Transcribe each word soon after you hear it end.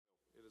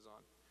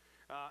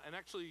And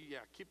actually, yeah,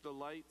 keep the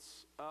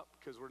lights up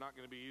because we're not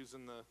going to be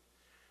using the,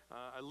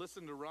 I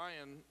listened to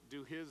Ryan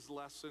do his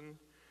lesson,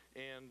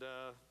 and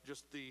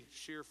just the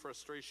sheer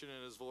frustration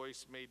in his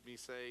voice made me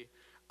say,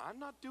 I'm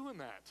not doing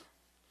that.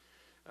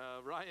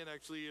 Ryan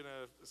actually in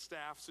a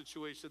staff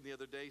situation the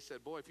other day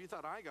said, boy, if you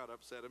thought I got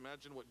upset,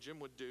 imagine what Jim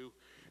would do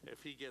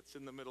if he gets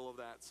in the middle of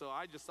that. So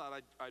I just thought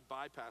I'd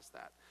bypass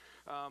that.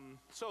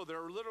 So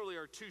there literally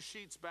are two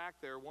sheets back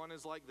there. One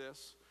is like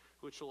this,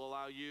 which will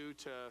allow you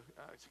to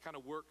kind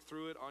of work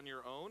through it on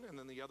your own. And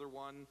then the other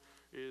one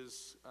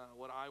is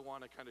what I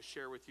want to kind of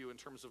share with you in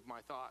terms of my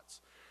thoughts.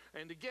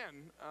 And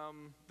again,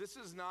 this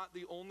is not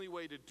the only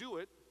way to do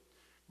it.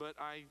 But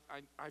I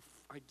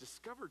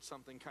discovered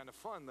something kind of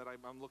fun that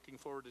I'm looking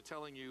forward to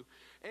telling you.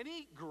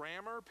 Any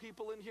grammar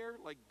people in here,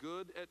 like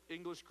good at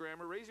English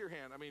grammar? Raise your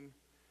hand. I mean,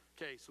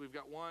 okay, so we've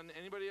got one.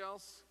 Anybody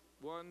else?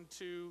 One,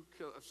 two,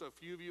 so a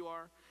few of you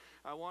are.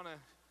 I want to,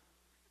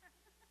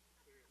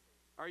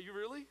 are you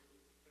really?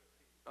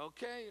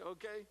 Okay.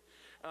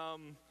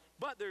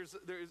 But there's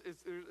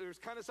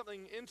kind of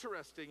something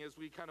interesting as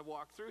we kind of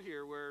walk through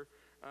here where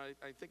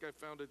I think I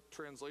found a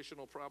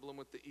translational problem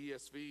with the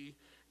ESV,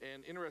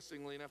 and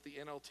interestingly enough, the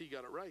NLT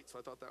got it right. So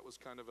I thought that was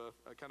kind of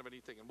a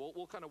neat thing, and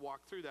we'll kind of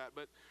walk through that.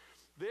 But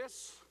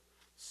this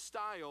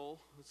style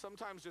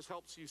sometimes just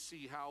helps you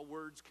see how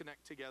words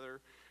connect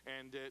together,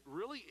 and it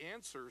really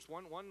answers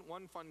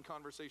one fun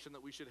conversation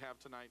that we should have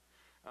tonight.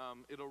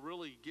 It'll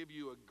really give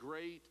you a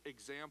great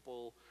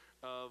example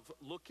of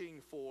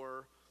looking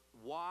for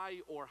why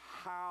or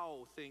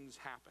how things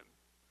happen.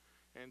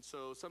 And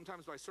so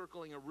sometimes by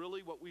circling a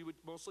really what we would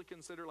mostly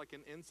consider like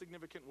an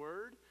insignificant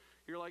word,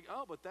 you're like,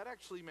 oh, but that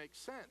actually makes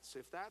sense.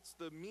 If that's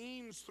the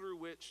means through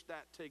which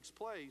that takes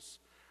place,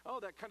 oh,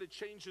 that kind of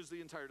changes the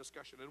entire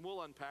discussion. And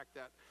we'll unpack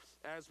that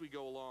as we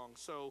go along.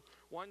 So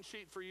one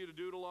sheet for you to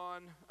doodle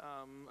on,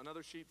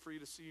 another sheet for you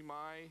to see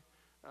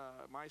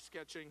my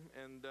sketching.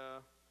 And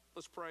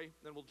let's pray,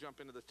 then we'll jump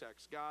into the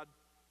text. God,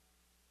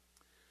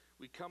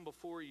 we come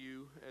before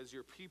you as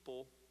your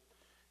people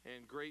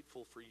and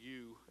grateful for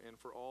you and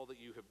for all that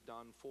you have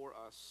done for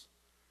us.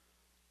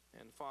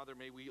 And Father,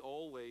 may we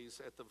always,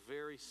 at the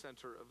very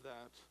center of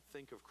that,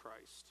 think of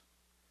Christ.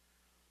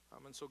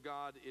 And so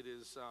God, it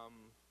is,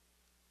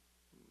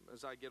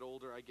 as I get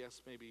older, I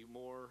guess maybe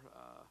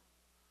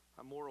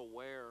I'm more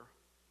aware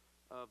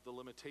of the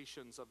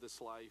limitations of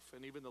this life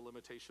and even the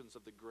limitations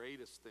of the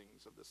greatest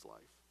things of this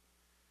life.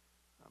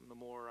 The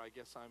more, I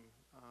guess, I'm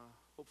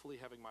hopefully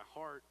having my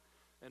heart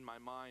and my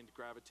mind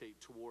gravitate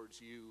towards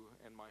you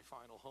and my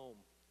final home.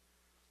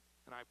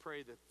 And I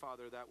pray that,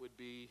 Father, that would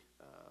be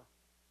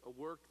a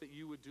work that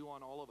you would do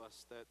on all of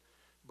us, that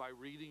by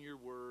reading your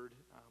word,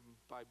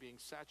 by being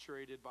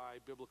saturated by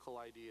biblical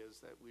ideas,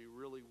 that we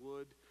really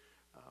would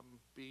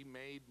be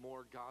made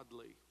more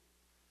godly,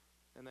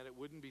 and that it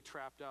wouldn't be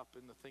trapped up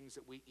in the things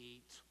that we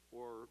eat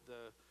or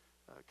the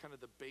kind of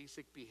the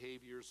basic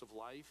behaviors of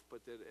life,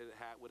 but that it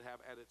would have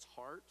at its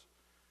heart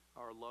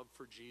our love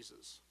for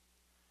Jesus.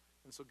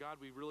 And so, God,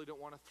 we really don't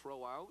want to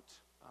throw out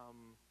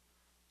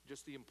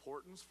just the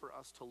importance for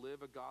us to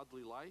live a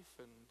godly life.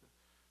 And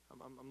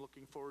I'm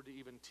looking forward to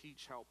even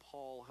teach how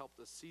Paul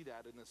helped us see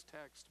that in this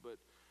text. But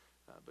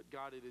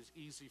God, it is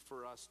easy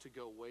for us to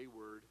go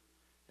wayward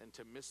and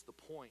to miss the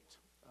point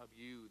of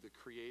you, the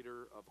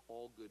creator of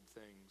all good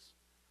things.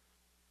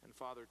 And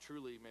Father,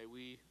 truly, may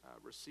we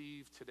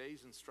receive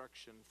today's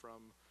instruction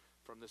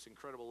from this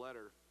incredible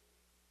letter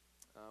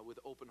with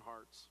open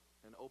hearts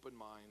and open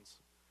minds.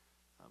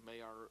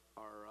 May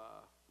our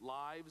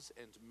lives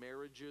and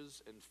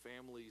marriages and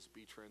families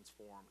be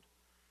transformed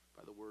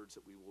by the words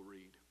that we will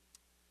read.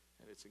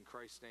 And it's in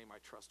Christ's name I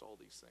trust all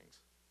these things.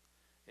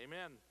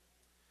 Amen.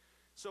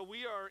 So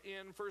we are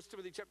in 1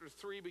 Timothy chapter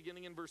 3,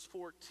 beginning in verse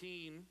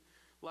 14.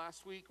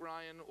 Last week,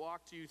 Ryan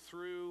walked you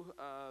through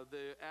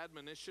the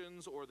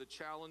admonitions or the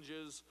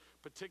challenges,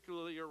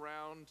 particularly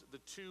around the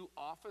two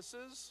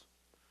offices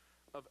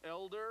of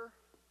elder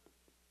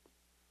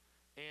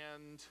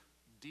and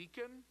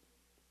deacon.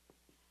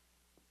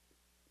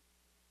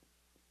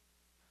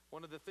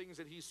 One of the things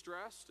that he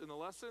stressed in the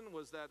lesson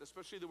was that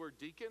especially the word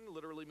deacon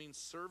literally means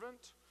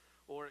servant,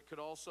 or it could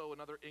also,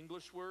 another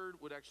English word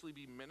would actually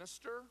be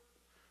minister.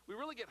 We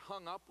really get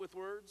hung up with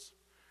words,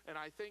 and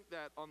I think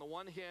that on the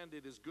one hand,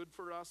 it is good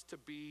for us to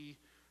be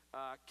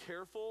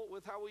careful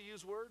with how we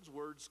use words.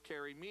 Words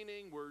carry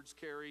meaning. Words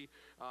carry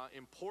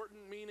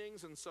important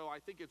meanings, and so I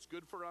think it's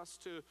good for us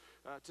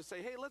to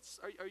say, hey,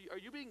 are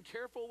you being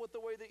careful with the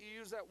way that you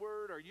use that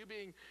word? Are you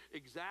being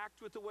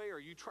exact with the way? Are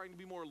you trying to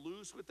be more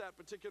loose with that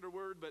particular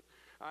word? But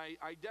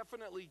I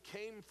definitely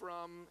came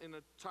from, in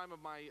a time of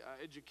my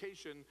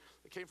education,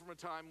 it came from a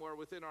time where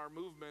within our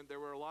movement there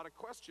were a lot of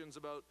questions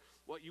about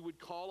what you would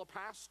call a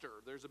pastor.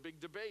 There's a big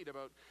debate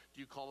about, do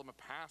you call them a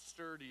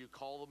pastor? Do you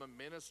call them a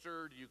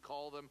minister? Do you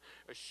call them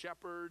a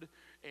shepherd?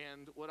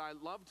 And what I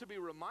love to be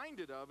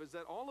reminded of is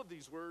that all of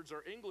these words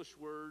are English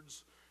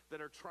words that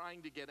are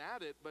trying to get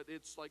at it, but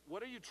it's like,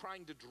 what are you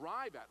trying to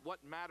drive at? What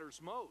matters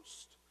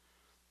most?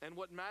 And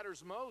what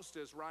matters most,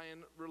 as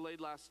Ryan relayed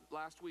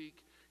last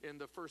week, in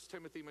the First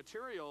Timothy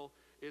material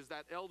is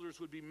that elders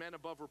would be men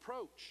above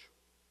reproach,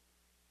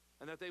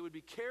 and that they would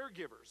be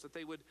caregivers, that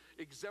they would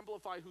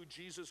exemplify who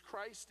Jesus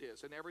Christ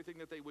is in everything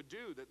that they would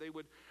do, that they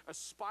would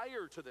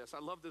aspire to this. I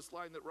love this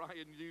line that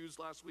Ryan used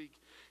last week.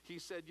 He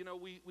said, you know,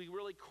 we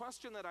really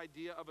question that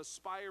idea of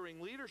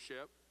aspiring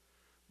leadership,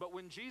 but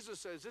when Jesus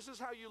says, this is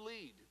how you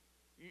lead.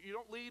 You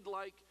don't lead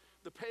like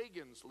the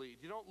pagans lead.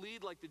 You don't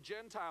lead like the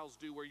Gentiles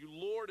do, where you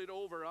lord it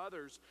over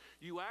others.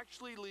 You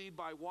actually lead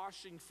by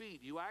washing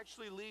feet. You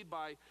actually lead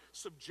by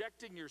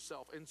subjecting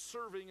yourself and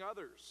serving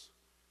others.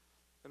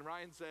 And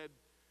Ryan said,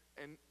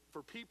 and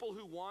for people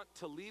who want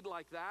to lead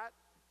like that,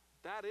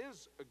 that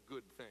is a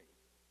good thing.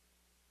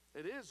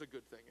 It is a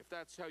good thing if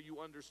that's how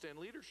you understand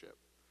leadership.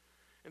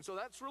 And so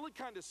that's really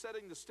kind of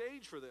setting the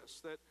stage for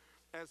this, that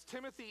as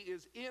Timothy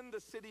is in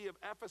the city of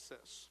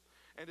Ephesus,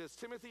 and as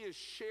Timothy is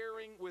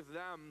sharing with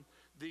them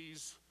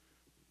these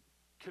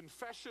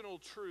confessional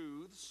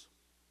truths,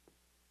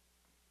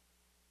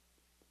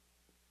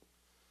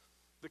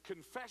 the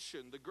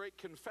confession, the great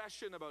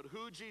confession about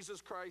who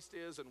Jesus Christ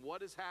is and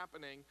what is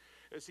happening,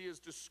 as he is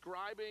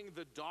describing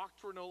the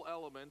doctrinal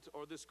element,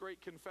 or this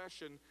great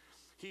confession,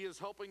 he is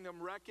helping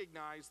them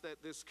recognize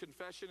that this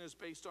confession is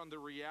based on the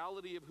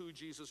reality of who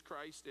Jesus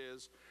Christ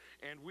is.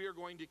 And we are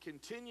going to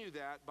continue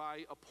that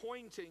by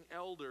appointing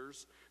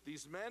elders,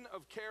 these men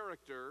of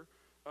character,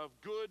 of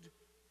good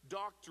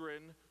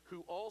doctrine,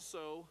 who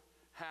also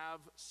have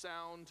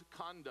sound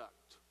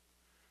conduct.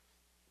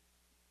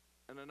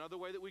 And another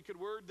way that we could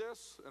word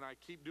this, and I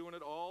keep doing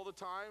it all the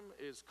time,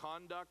 is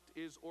conduct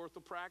is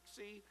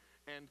orthopraxy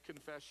and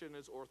confession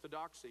is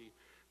orthodoxy.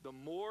 The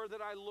more that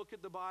I look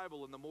at the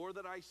Bible and the more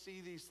that I see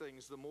these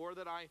things, the more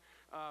that I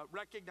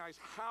recognize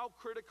how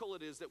critical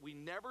it is that we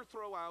never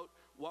throw out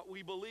what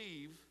we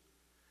believe,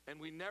 and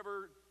we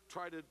never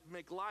try to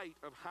make light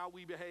of how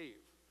we behave.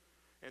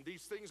 And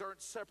these things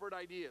aren't separate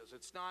ideas.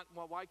 It's not,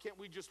 well, why can't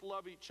we just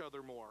love each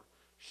other more?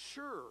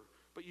 Sure,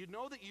 but you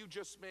know that you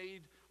just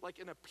made like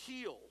an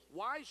appeal.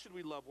 Why should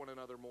we love one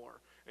another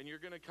more? And you're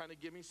going to kind of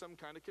give me some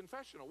kind of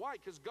confessional. Why?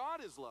 Because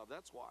God is love,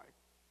 that's why.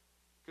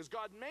 Because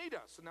God made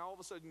us, and now all of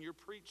a sudden you're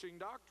preaching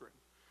doctrine.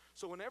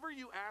 So whenever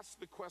you ask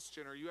the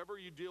question, or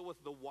you deal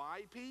with the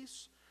why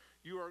piece,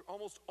 you are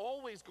almost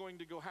always going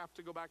to have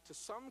to go back to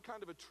some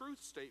kind of a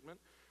truth statement,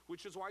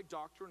 which is why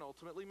doctrine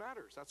ultimately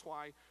matters. That's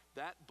why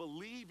that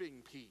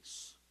believing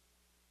piece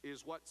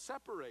is what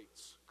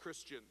separates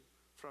Christian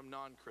from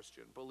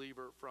non-Christian,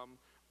 believer from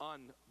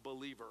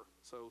unbeliever.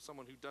 So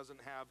someone who doesn't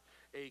have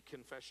a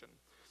confession.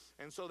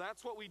 And so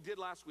that's what we did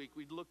last week.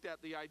 We looked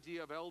at the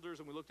idea of elders,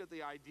 and we looked at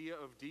the idea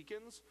of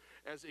deacons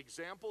as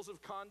examples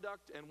of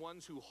conduct and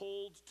ones who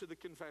hold to the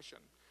confession.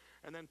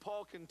 And then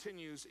Paul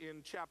continues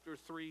in chapter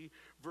 3,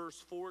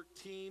 verse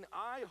 14.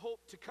 I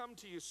hope to come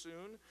to you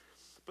soon,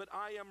 but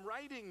I am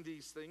writing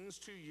these things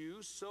to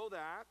you so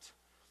that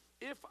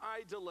if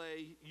I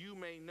delay, you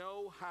may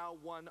know how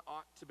one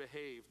ought to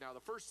behave. Now, the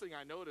first thing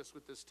I noticed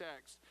with this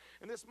text,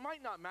 and this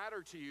might not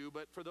matter to you,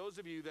 but for those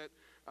of you that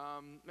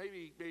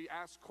maybe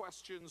ask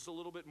questions a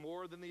little bit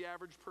more than the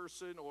average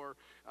person, or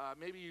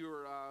maybe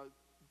you're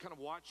kind of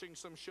watching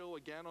some show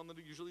again on the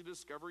usually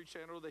Discovery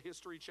Channel or the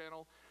History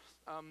Channel,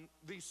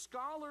 the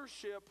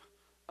scholarship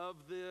of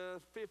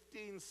the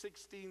 15,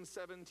 16,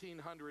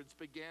 1700s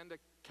began to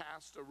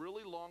cast a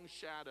really long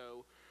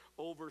shadow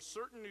over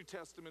certain New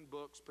Testament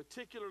books,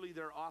 particularly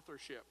their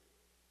authorship.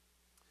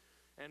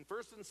 And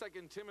 1st and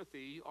 2nd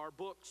Timothy are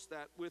books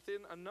that within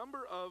a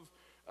number of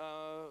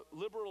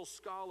liberal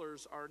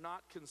scholars are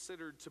not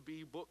considered to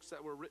be books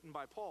that were written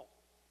by Paul.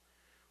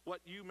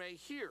 What you may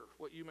hear,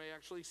 what you may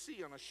actually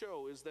see on a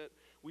show, is that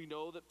we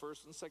know that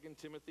 1st and 2nd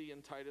Timothy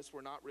and Titus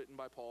were not written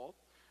by Paul.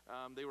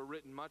 They were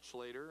written much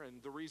later,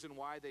 and the reason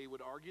why they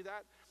would argue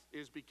that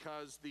is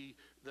because the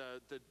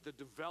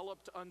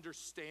developed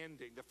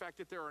understanding, the fact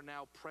that there are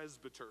now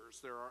presbyters,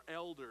 there are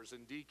elders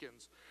and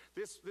deacons,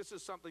 this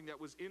is something that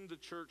was in the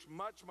church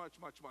much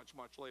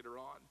later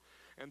on.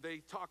 And they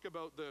talk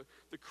about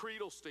the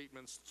creedal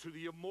statements, to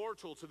the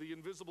immortal, to the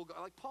invisible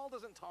God. Like, Paul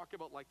doesn't talk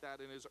about like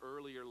that in his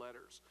earlier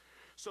letters.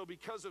 So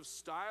because of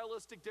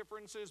stylistic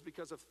differences,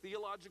 because of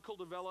theological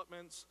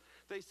developments,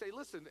 they say,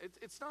 listen,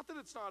 it's not that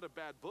it's not a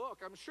bad book.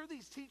 I'm sure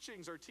these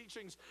teachings are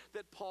teachings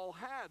that Paul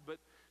had, but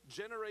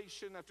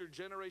generation after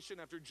generation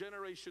after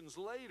generations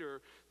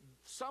later,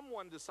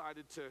 someone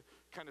decided to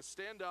kind of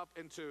stand up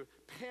and to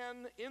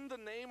pen in the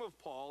name of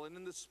Paul and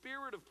in the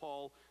spirit of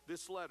Paul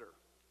this letter.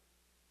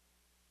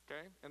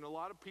 Okay? And a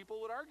lot of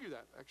people would argue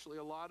that. Actually,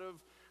 a lot of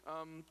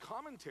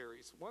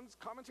commentaries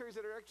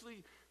that are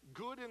actually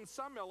good in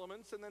some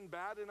elements and then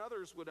bad in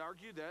others would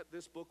argue that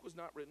this book was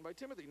not written by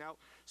Timothy. Now,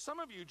 some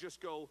of you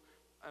just go,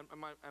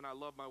 and I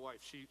love my wife.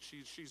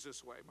 She's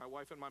this way. My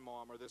wife and my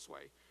mom are this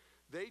way.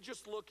 They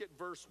just look at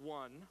verse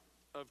 1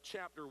 of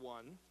chapter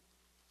 1,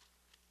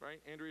 right?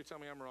 Andrea, tell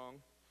me I'm wrong.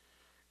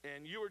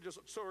 And you were just,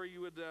 sorry,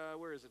 you would,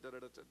 where is it?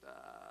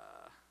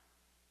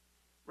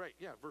 Right,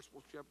 yeah,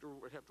 chapter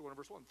 1,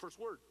 verse 1. First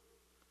word,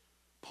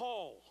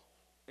 Paul.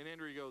 And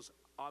Andrea goes,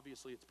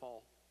 obviously it's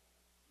Paul.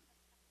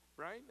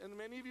 right? And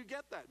many of you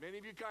get that. Many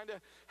of you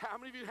how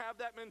many of you have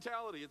that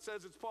mentality? It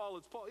says it's Paul,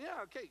 it's Paul.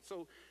 Yeah, okay,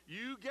 so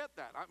you get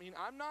that. I mean,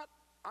 I'm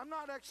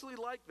not actually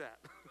like that.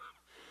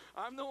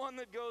 I'm the one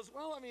that goes,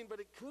 well, I mean, but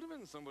it could have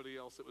been somebody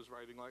else that was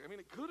writing like, I mean,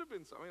 it could have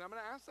been I'm going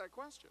to ask that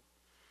question.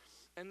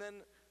 And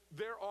then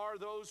there are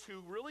those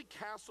who really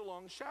cast a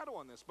long shadow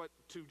on this, but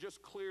to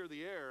just clear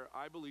the air,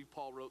 I believe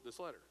Paul wrote this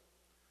letter.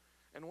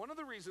 And one of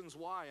the reasons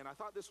why, and I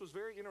thought this was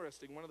very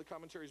interesting, one of the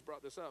commentaries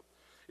brought this up,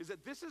 is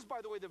that this is, by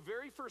the way, the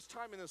very first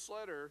time in this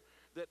letter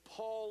that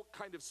Paul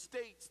kind of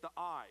states the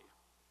I.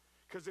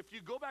 Because if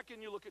you go back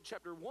and you look at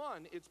chapter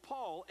 1, it's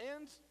Paul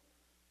and,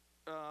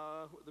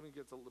 let me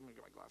get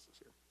my glasses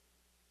here.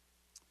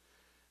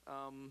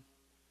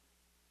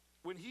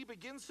 When he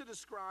begins to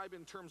describe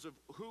in terms of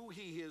who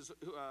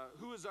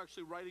is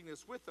actually writing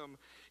this with him,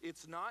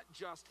 it's not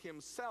just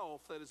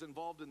himself that is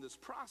involved in this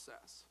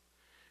process.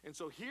 And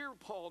so here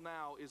Paul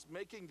now is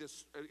making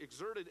this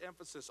exerted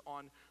emphasis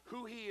on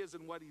who he is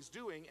and what he's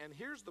doing. And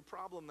here's the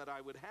problem that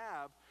I would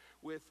have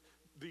with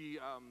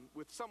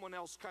someone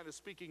else kind of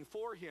speaking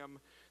for him.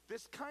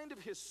 This kind of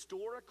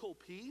historical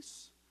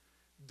piece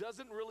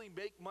doesn't really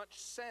make much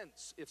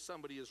sense if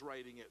somebody is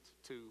writing it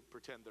to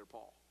pretend they're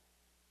Paul.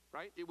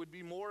 Right? It would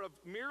be more of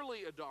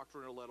merely a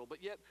doctrinal letter,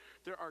 but yet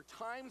there are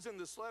times in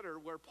this letter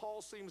where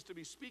Paul seems to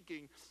be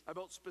speaking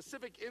about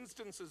specific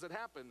instances that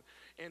happen.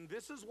 And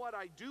this is what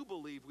I do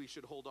believe we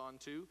should hold on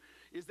to,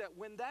 is that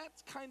when that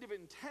kind of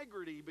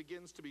integrity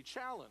begins to be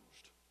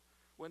challenged,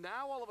 when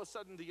now all of a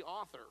sudden the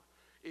author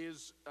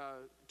is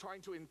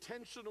trying to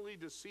intentionally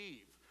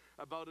deceive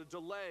about a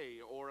delay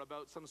or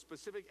about some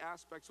specific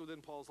aspects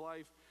within Paul's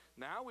life,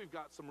 now we've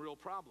got some real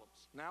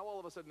problems. Now all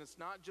of a sudden it's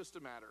not just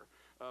a matter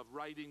of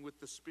writing with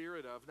the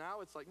spirit of.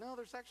 Now it's like, no,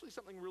 there's actually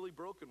something really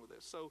broken with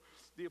this. So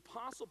the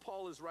Apostle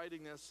Paul is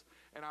writing this,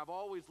 and I've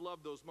always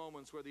loved those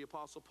moments where the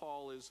Apostle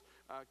Paul is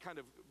kind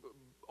of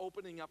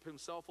opening up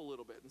himself a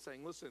little bit and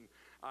saying, listen,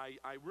 I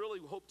really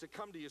hope to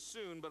come to you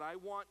soon, but I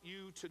want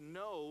you to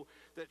know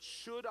that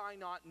should I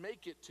not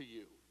make it to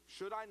you,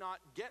 should I not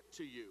get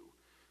to you,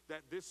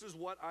 that this is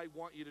what I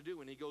want you to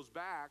do. And he goes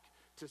back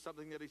to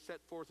something that he set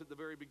forth at the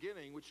very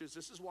beginning, which is,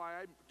 this is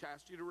why I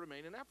tasked you to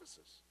remain in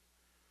Ephesus.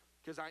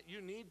 Because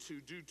you need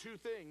to do two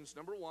things.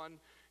 Number one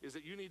is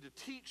that you need to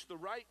teach the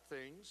right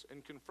things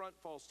and confront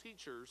false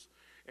teachers.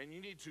 And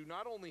you need to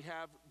not only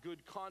have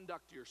good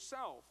conduct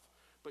yourself,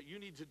 but you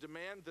need to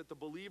demand that the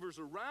believers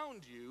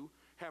around you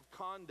have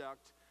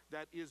conduct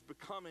that is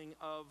becoming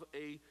of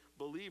a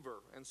believer.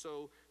 And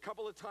so a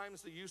couple of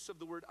times the use of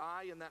the word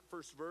I in that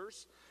first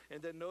verse. And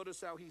then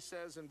notice how he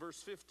says in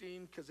verse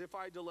 15, because if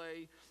I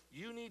delay,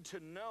 you need to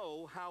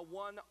know how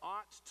one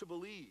ought to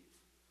believe.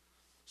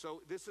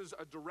 So this is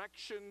a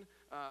direction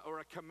or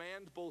a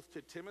command both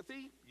to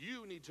Timothy.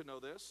 You need to know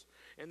this.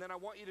 And then I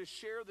want you to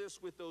share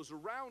this with those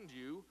around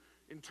you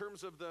in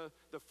terms of the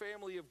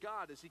family of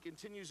God. As he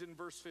continues in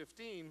verse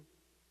 15,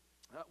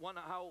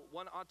 how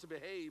one ought to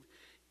behave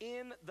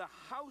in the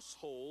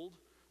household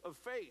of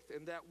faith.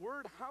 And that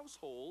word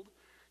household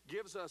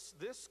gives us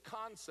this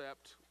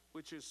concept,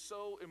 which is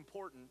so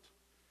important.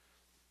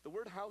 The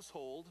word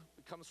household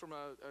comes from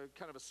a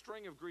kind of a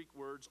string of Greek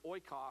words,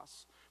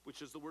 oikos,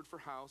 which is the word for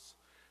house.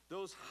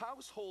 Those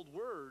household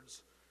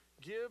words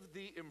give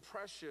the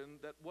impression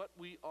that what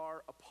we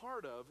are a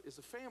part of is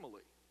a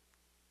family.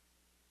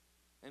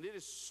 And it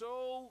is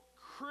so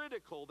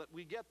critical that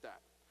we get that.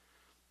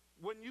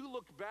 When you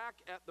look back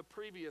at the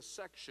previous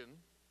section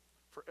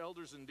for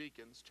elders and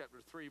deacons, chapter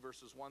 3,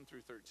 verses 1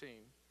 through 13,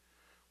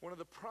 one of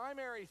the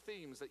primary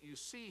themes that you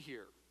see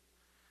here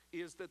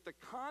is that the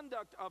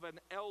conduct of an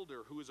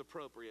elder who is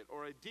appropriate,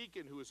 or a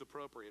deacon who is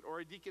appropriate, or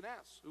a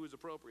deaconess who is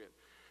appropriate,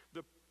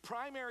 the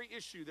primary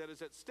issue that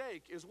is at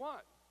stake is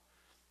what?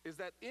 Is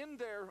that in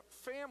their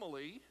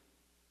family,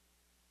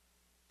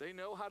 they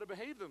know how to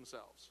behave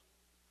themselves.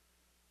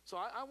 So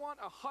I want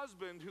a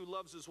husband who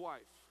loves his wife,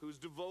 who's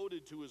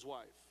devoted to his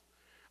wife.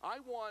 I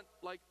want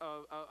like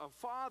a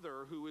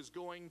father who is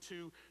going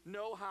to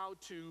know how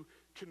to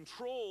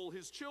control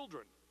his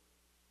children.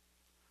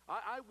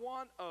 I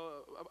want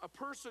a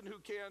person who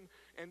can,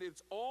 and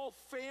it's all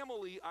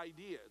family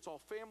idea, it's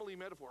all family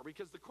metaphor,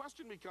 because the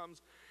question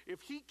becomes,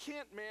 if he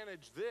can't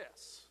manage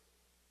this,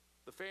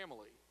 the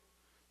family,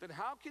 then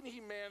how can he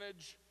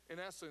manage, in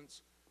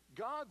essence,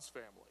 God's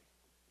family?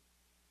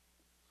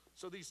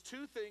 So these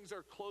two things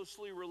are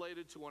closely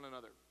related to one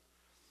another.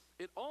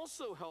 It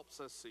also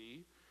helps us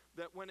see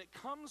that when it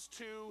comes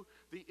to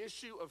the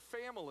issue of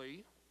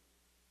family,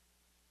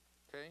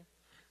 okay,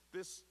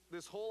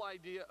 this whole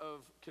idea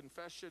of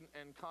confession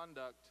and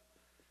conduct,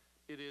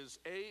 it is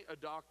a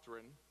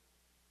doctrine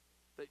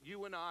that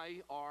you and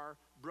I are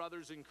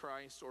brothers in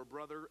Christ, or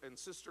brother and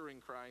sister in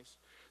Christ,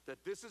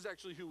 that this is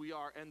actually who we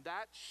are, and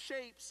that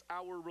shapes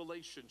our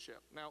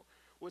relationship. Now,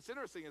 what's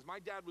interesting is my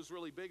dad was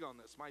really big on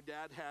this. My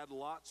dad had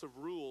lots of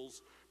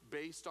rules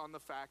based on the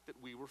fact that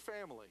we were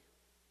family,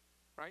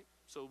 right?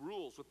 So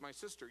rules with my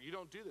sister. You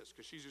don't do this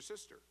because she's your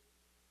sister.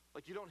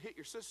 Like, you don't hit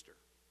your sister,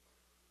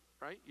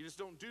 right? You just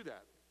don't do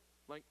that.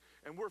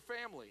 And we're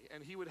family.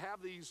 And he would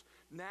have these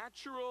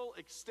natural,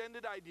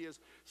 extended ideas.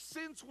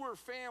 Since we're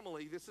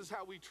family, this is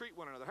how we treat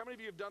one another. How many of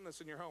you have done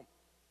this in your home?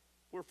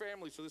 We're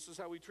family, so this is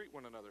how we treat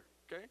one another.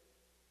 Okay?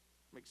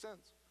 Makes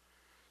sense.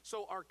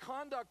 So our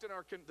conduct and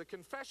the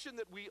confession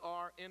that we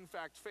are, in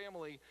fact,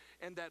 family,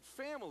 and that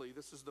family,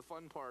 this is the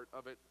fun part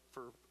of it,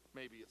 for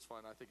maybe it's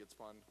fun, I think it's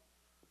fun,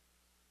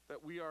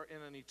 that we are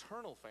in an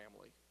eternal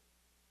family.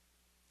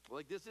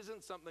 Like, this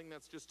isn't something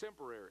that's just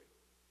temporary.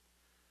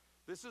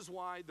 This is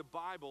why the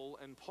Bible,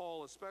 and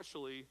Paul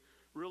especially,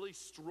 really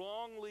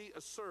strongly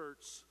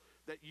asserts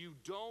that you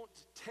don't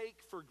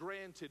take for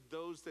granted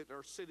those that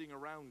are sitting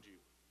around you.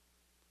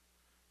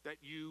 That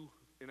you,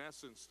 in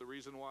essence, the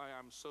reason why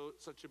I'm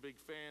such a big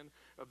fan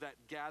of that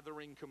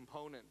gathering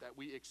component, that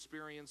we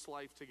experience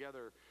life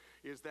together,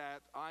 is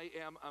that I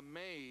am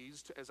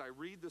amazed, as I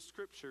read the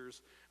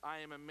scriptures, I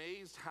am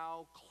amazed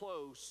how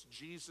close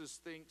Jesus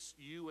thinks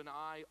you and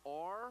I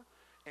are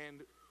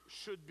and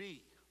should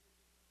be.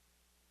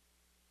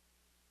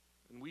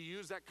 And we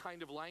use that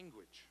kind of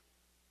language,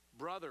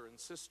 brother and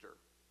sister.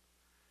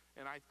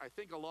 And I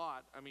think a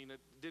lot, I mean,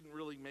 it didn't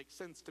really make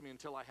sense to me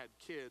until I had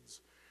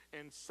kids.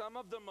 And some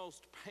of the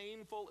most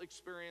painful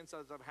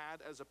experiences I've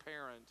had as a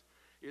parent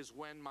is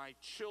when my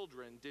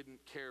children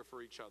didn't care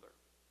for each other.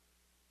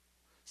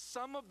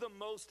 Some of the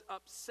most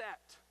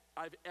upset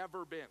I've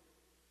ever been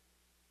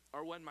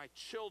are when my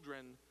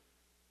children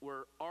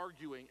were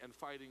arguing and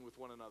fighting with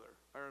one another.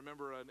 I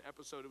remember an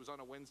episode, it was on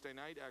a Wednesday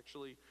night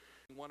actually,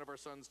 one of our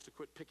sons to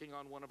quit picking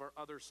on one of our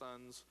other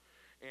sons,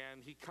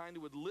 and he kind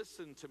of would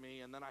listen to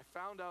me, and then I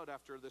found out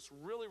after this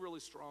really, really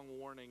strong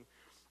warning,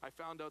 I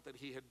found out that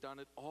he had done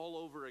it all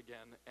over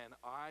again, and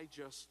I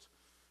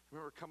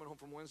remember coming home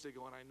from Wednesday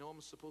going, I know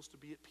I'm supposed to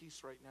be at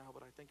peace right now,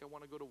 but I think I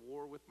want to go to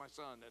war with my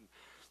son. And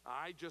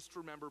I just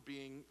remember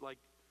being like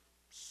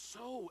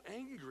so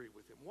angry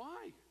with him.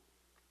 Why?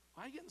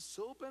 Why are you getting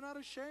so bent out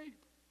of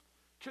shape?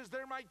 Because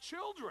they're my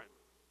children.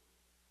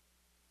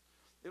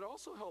 It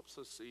also helps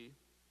us see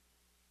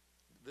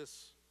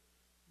this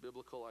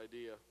biblical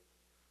idea.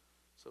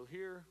 So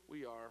here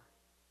we are,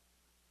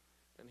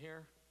 and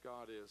here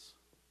God is.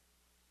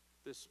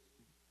 This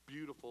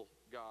beautiful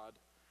God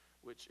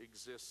which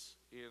exists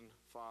in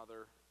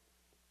Father,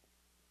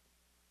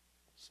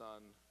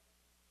 Son,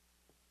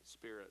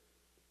 Spirit.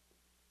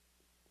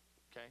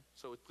 Okay?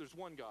 So there's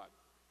one God.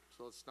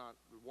 So it's not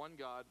one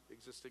God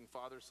existing,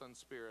 Father, Son,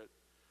 Spirit.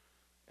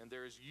 And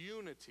there is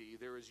unity,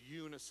 there is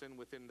unison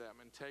within them,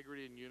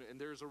 integrity and unity.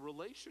 And there's a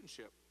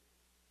relationship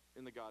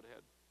in the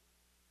Godhead.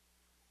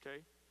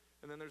 Okay?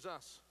 And then there's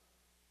us,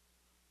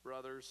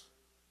 brothers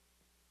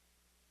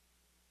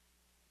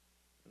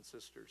and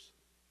sisters.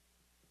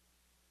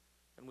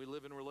 And we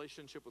live in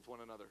relationship with one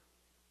another.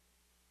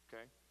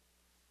 Okay?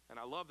 And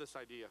I love this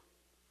idea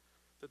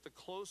that the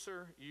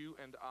closer you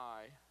and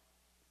I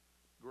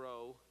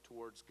grow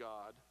towards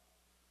God,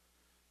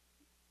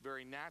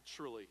 very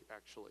naturally,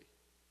 actually,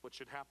 what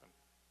should happen?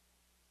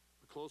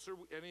 The closer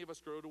any of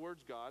us grow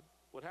towards God,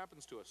 what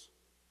happens to us?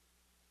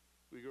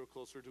 We grow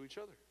closer to each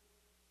other.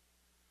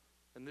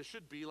 And this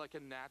should be like a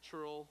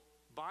natural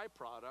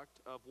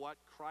byproduct of what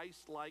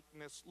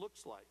Christ-likeness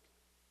looks like.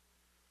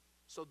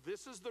 So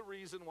this is the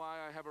reason why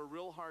I have a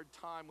real hard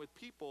time with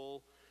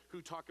people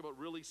who talk about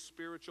really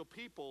spiritual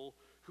people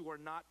who are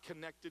not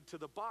connected to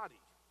the body.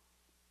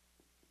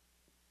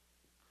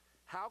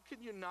 How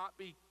can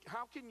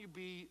you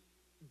be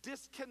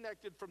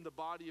disconnected from the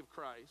body of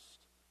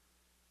Christ,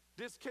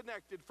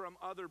 disconnected from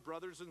other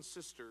brothers and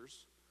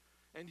sisters,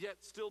 and yet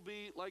still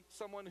be like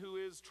someone who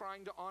is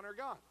trying to honor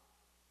God?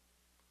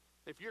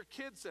 If your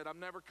kid said, I'm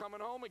never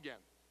coming home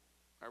again,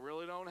 I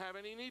really don't have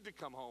any need to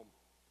come home.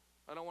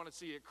 I don't want to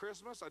see you at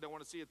Christmas. I don't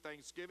want to see you at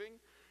Thanksgiving.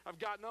 I've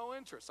got no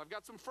interest. I've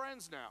got some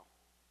friends now,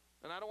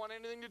 and I don't want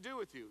anything to do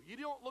with you. You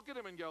don't look at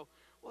him and go,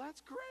 well,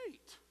 that's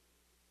great.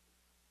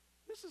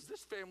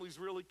 This family's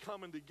really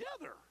coming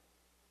together.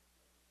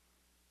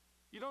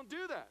 You don't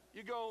do that.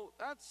 You go,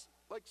 that's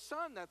like,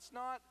 son, that's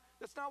not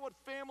what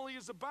family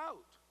is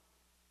about.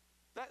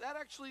 That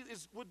actually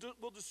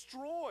will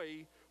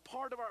destroy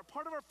part of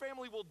our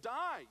family will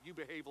die. You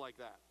behave like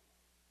that.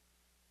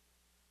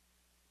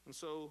 And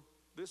so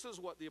this is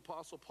what the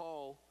Apostle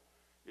Paul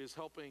is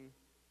helping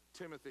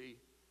Timothy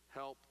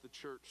help the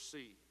church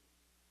see.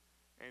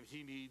 And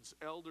he needs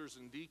elders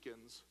and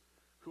deacons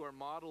who are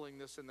modeling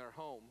this in their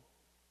home,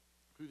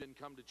 who then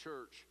come to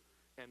church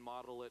and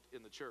model it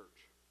in the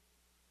church.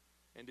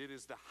 And it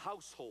is the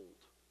household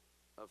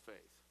of faith.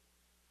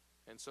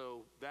 And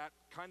so that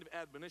kind of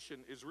admonition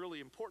is really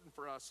important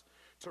for us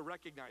to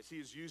recognize. He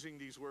is using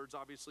these words,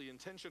 obviously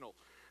intentional.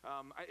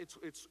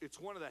 It's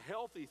one of the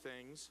healthy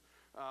things.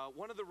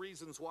 One of the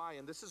reasons why,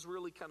 and this is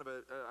really kind of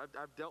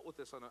I've dealt with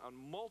this on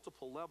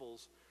multiple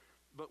levels,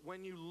 but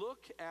when you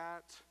look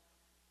at,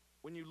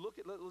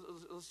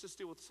 let's just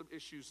deal with some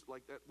issues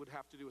like that would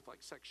have to do with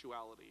like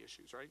sexuality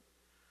issues, right?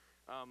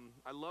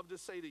 I love to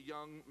say to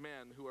young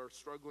men who are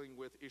struggling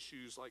with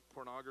issues like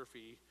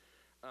pornography,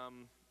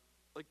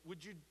 like,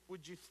 would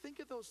you think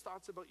of those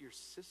thoughts about your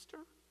sister?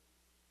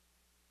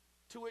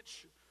 To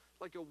which,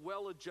 like a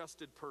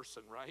well-adjusted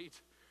person, right,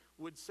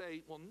 would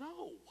say, well,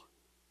 no,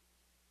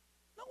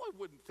 I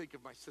wouldn't think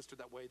of my sister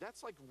that way.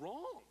 That's like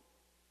wrong.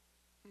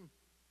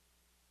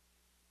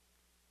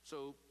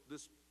 So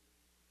this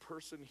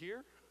person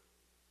here,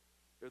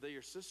 are they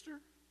your sister?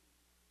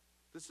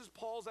 This is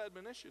Paul's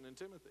admonition in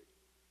Timothy.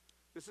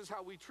 This is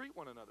how we treat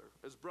one another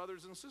as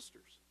brothers and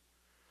sisters.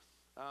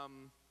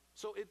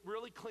 So it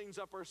really cleans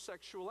up our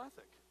sexual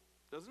ethic,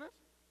 doesn't it?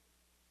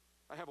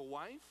 I have a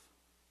wife,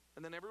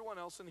 and then everyone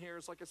else in here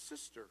is like a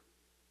sister,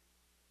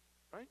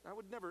 right? I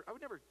would never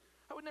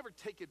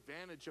take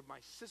advantage of my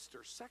sister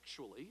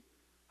sexually.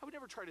 I would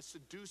never try to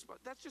seduce, but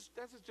that's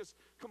just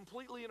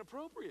completely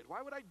inappropriate.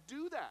 Why would I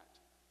do that?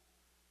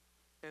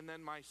 And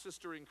then my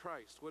sister in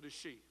Christ, what is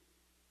she?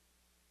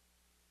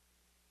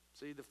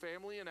 See, the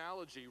family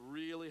analogy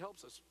really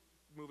helps us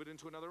move it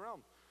into another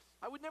realm.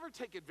 I would never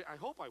take advantage. I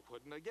hope I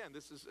wouldn't. Again,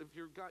 this is if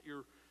you've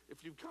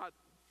got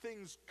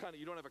things kind of,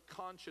 you don't have a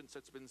conscience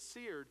that's been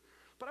seared,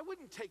 but I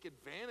wouldn't take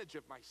advantage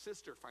of my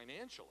sister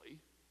financially,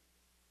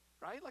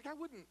 right? Like I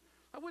wouldn't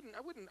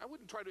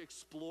try to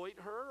exploit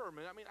her, or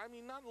I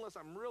mean, not unless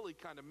I'm really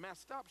kind of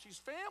messed up. She's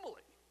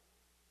family.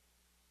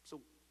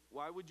 So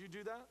why would you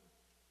do that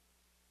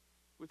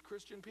with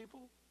Christian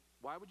people?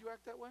 Why would you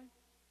act that way?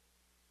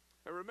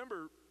 I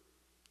remember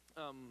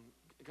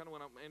kind of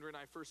when Andrew and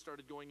I first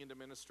started going into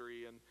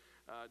ministry and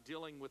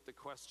dealing with the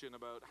question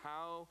about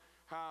how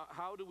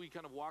do we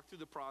kind of walk through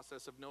the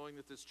process of knowing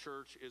that this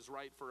church is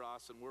right for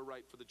us and we're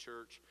right for the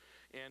church.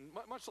 And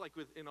much like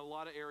in a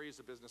lot of areas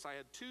of business, I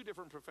had two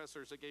different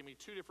professors that gave me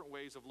two different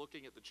ways of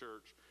looking at the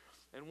church.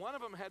 And one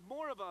of them had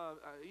more of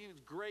he was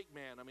a great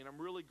man. I mean, I'm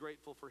really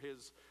grateful for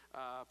his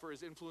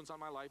influence on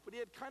my life. But he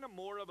had kind of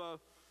more of a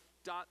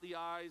dot the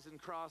I's and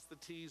cross the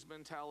T's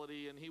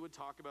mentality. And he would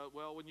talk about,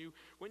 well, when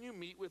you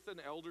meet with an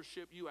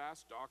eldership, you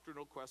ask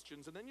doctrinal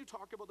questions, and then you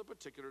talk about the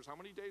particulars. How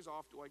many days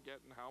off do I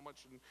get, and how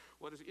much, and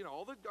what is it?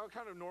 All the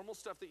kind of normal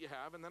stuff that you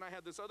have. And then I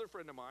had this other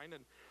friend of mine,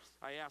 and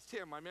I asked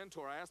him, my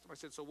mentor, I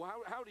said, so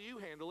how do you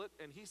handle it?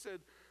 And he said,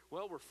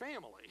 well, we're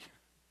family.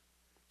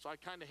 So I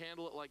kind of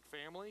handle it like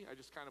family. I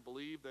just kind of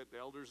believe that the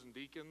elders and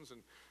deacons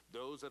and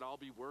those that I'll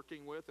be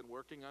working with and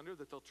working under,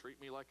 that they'll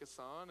treat me like a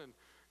son.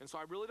 And so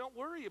I really don't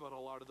worry about a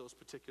lot of those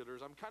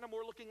particulars. I'm kind of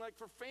more looking like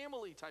for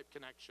family type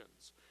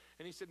connections.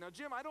 And he said, now,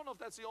 Jim, I don't know if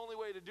that's the only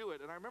way to do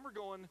it. And I remember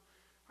going,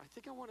 I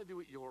think I want to do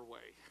it your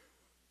way,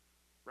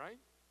 right?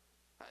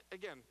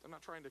 Again, I'm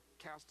not trying to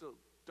cast a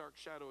dark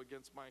shadow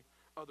against my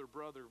other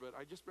brother, but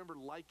I just remember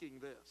liking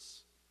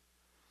this.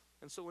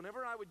 And so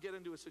whenever I would get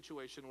into a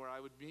situation where I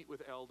would meet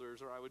with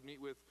elders, or I would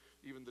meet with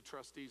even the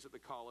trustees at the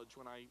college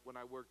when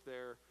I worked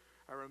there,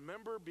 I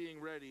remember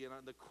being ready, and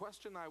the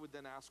question I would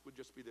then ask would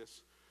just be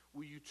this: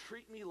 will you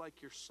treat me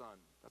like your son?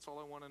 That's all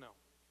I want to know.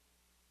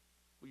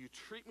 Will you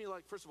treat me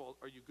like, first of all,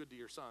 are you good to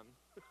your son?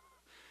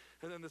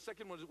 And then the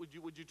second one is,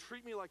 would you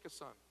treat me like a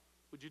son?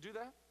 Would you do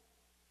that?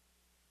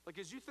 Like,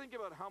 as you think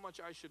about how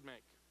much I should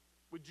make,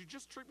 would you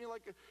just treat me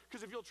like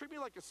because if you'll treat me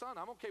like a son,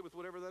 I'm okay with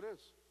whatever that is.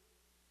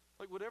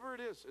 Like whatever it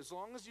is, as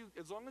long as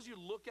you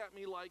look at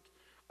me like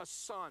a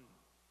son,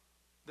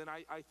 then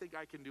I think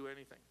I can do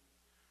anything.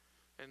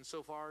 And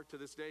so far to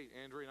this day,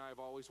 Andrea and I have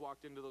always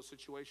walked into those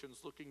situations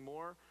looking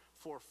more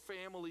for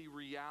family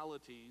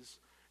realities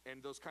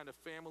and those kind of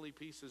family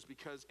pieces,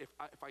 because if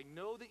I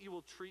know that you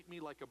will treat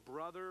me like a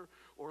brother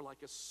or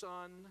like a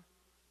son,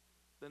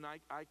 then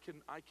I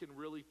can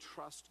really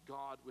trust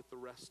God with the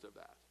rest of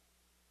that.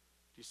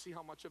 Do you see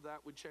how much of that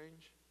would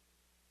change?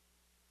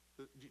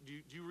 Do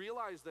you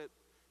realize that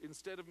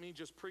instead of me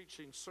just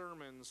preaching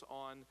sermons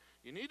on,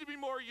 you need to be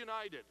more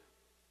united.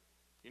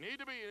 You need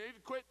to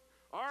quit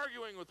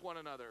arguing with one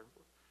another.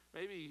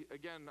 Maybe,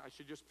 again, I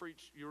should just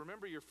preach, you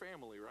remember your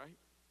family, right?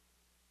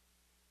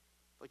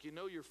 Like, you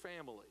know your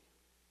family.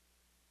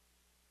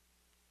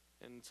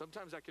 And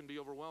sometimes that can be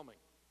overwhelming.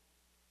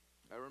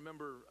 I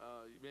remember,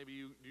 maybe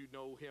you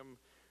know him,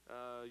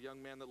 a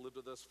young man that lived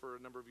with us for a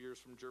number of years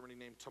from Germany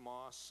named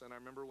Tomas. And I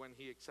remember when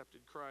he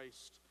accepted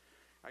Christ,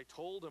 I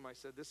told him, I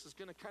said, this is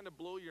going to kind of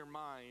blow your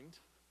mind,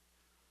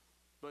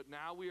 but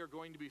now we are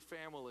going to be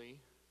family,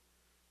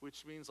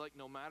 which means, like,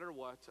 no matter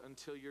what,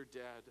 until you're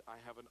dead, I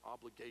have an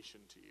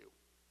obligation to you.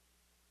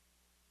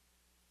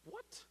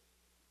 What?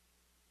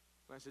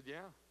 And I said,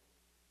 yeah.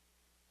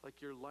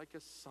 Like, you're like a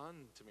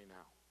son to me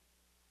now.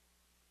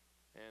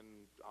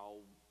 And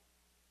I'll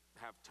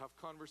have tough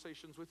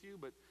conversations with you,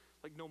 but,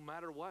 like, no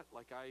matter what,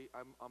 like,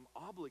 I'm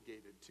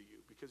obligated to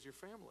you because you're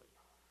family.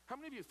 How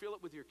many of you feel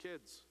it with your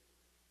kids?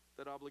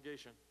 That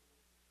obligation.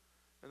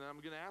 And then I'm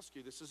going to ask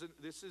you, this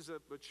is a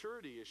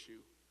maturity issue.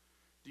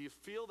 Do you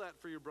feel that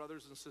for your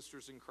brothers and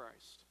sisters in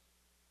Christ?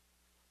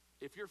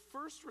 If your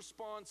first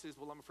response is,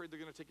 well, I'm afraid they're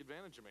going to take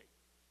advantage of me,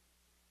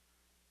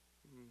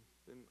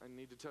 then I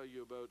need to tell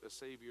you about a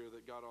Savior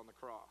that got on the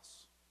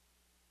cross.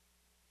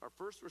 Our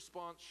first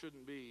response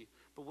shouldn't be,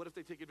 but what if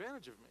they take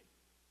advantage of me?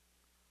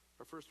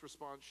 Our first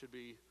response should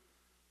be,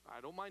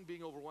 I don't mind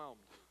being overwhelmed,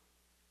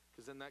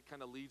 because then that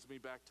kind of leads me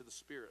back to the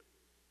Spirit.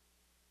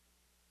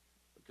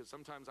 Because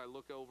sometimes I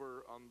look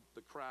over on the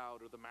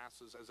crowd or the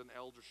masses as an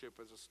eldership,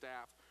 as a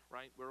staff,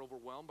 right? We're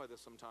overwhelmed by this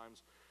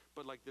sometimes.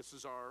 But like, this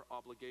is our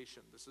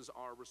obligation. This is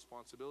our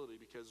responsibility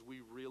because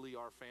we really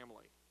are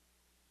family.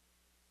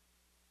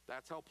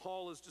 That's how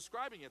Paul is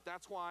describing it.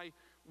 That's why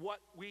what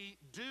we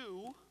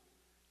do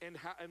and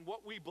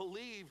what we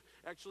believe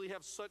actually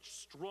have such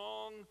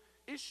strong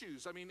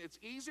issues. I mean, it's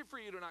easy for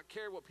you to not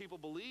care what people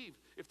believe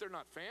if they're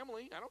not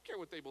family. I don't care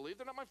what they believe.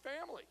 They're not my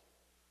family.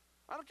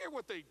 I don't care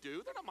what they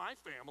do. They're not my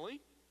family.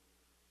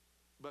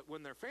 But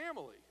when they're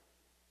family,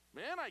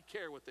 man, I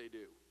care what they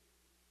do.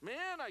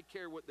 Man, I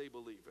care what they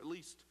believe. At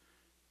least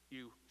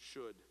you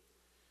should.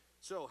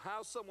 So,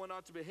 how someone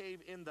ought to behave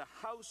in the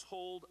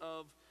household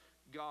of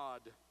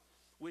God,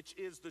 which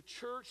is the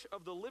church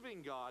of the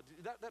living God.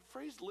 That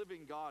phrase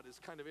living God is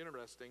kind of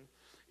interesting.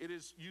 It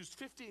is used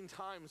 15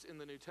 times in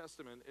the New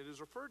Testament. It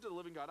is referred to the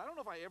living God. I don't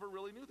know if I ever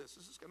really knew this.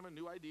 This is kind of a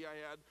new idea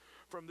I had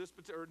from this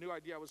particular, new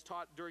idea I was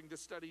taught during this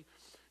study.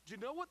 Do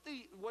you know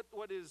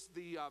what is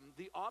the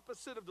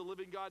opposite of the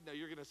living God? Now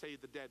you're going to say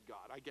the dead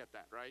God. I get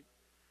that, right?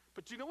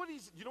 But do you know what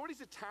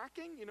he's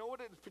attacking? You know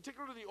what,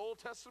 particularly the Old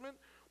Testament,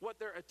 what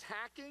they're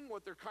attacking,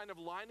 what they're kind of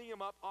lining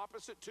him up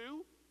opposite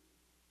to?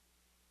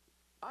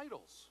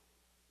 Idols.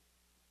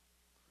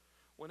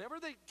 Whenever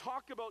they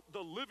talk about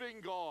the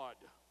living God,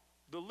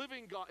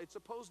 it's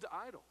opposed to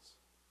idols,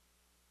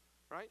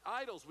 right?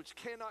 Idols which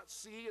cannot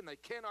see and they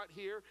cannot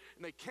hear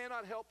and they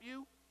cannot help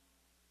you.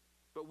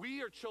 But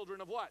we are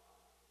children of what?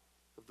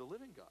 Of the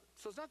living God.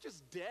 So it's not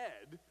just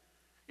dead.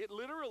 It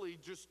literally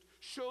just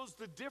shows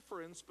the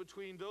difference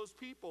between those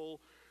people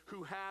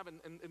who have,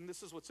 and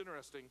this is what's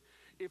interesting.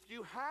 If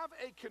you have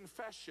a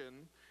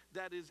confession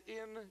that is you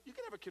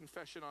can have a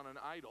confession on an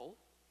idol.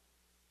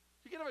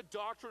 You can have a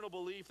doctrinal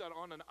belief that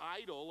on an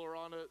idol or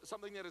on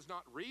something that is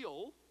not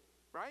real,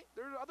 right?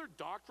 There are other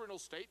doctrinal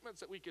statements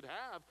that we could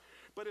have,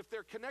 but if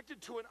they're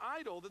connected to an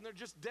idol, then they're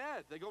just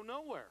dead. They go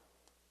nowhere.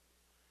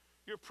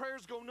 Your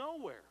prayers go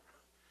nowhere.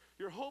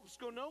 Your hopes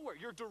go nowhere.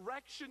 Your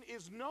direction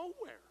is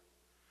nowhere.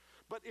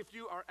 But if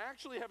you are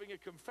actually having a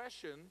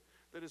confession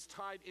that is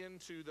tied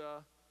into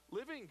the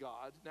living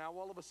God, now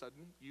all of a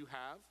sudden you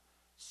have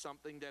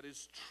something that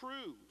is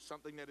true,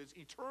 something that is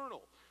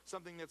eternal,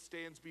 something that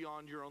stands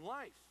beyond your own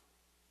life.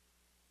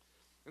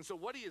 And so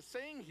what he is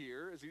saying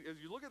here, as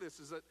you look at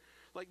this, is that,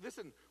 like,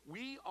 listen,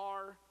 we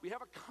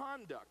have a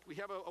conduct, we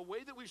have a way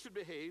that we should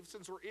behave.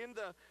 Since we're in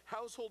the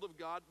household of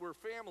God, we're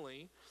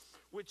family,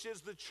 which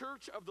is the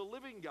church of the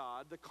living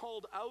God, the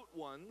called out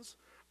ones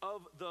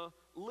of the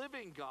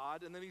living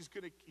God. And then he's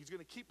going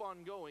to keep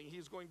on going.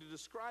 He's going to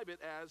describe it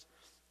as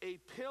a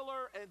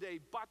pillar and a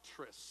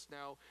buttress.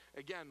 Now,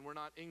 again, we're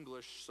not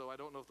English, so I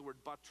don't know if the word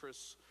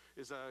buttress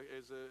is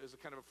a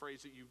kind of a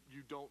phrase that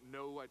you don't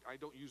know. I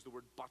don't use the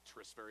word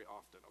buttress very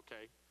often,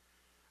 okay?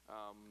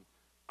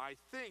 I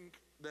think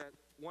that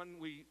when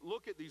we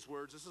look at these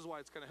words, this is why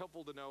it's kind of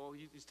helpful to know.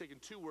 He's taken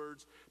two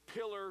words.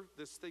 Pillar,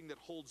 this thing that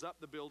holds up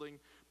the building.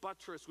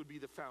 Buttress would be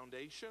the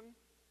foundation.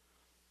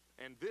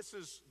 And this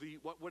is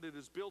what it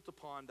is built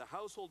upon, the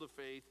household of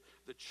faith,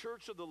 the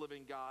church of the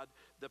living God,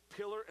 the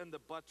pillar and the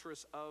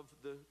buttress of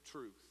the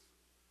truth.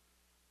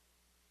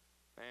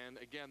 And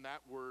again, that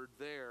word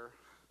there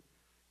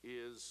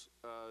is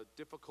a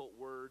difficult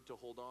word to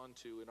hold on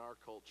to in our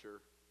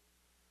culture,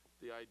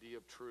 the idea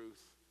of truth,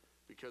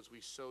 because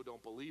we so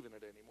don't believe in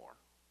it anymore.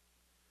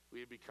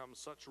 We have become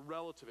such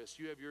relativists.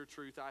 You have your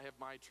truth, I have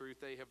my truth,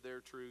 they have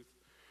their truth.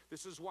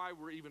 This is why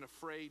we're even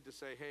afraid to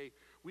say, hey,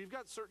 we've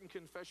got certain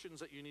confessions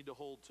that you need to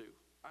hold to.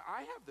 I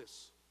have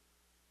this.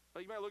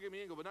 Like, you might look at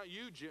me and go, but not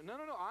you, Jim. No.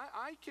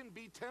 I can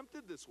be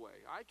tempted this way.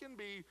 I can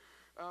be,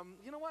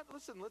 you know what?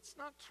 Listen, let's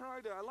not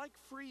try to. I like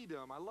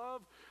freedom. I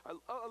love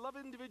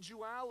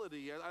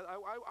individuality.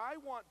 I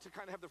want to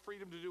kind of have the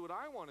freedom to do what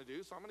I want to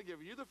do, so I'm going to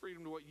give you the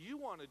freedom to what you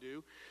want to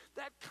do.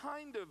 That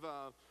kind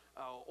of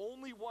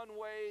only one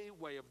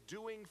way of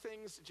doing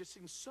things just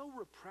seems so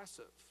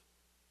repressive.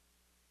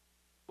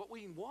 What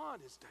we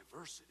want is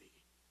diversity.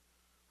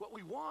 What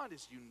we want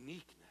is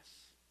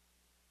uniqueness.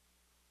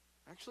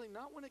 Actually,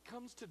 not when it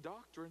comes to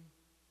doctrine.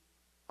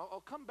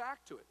 I'll come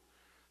back to it.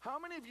 How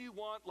many of you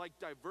want like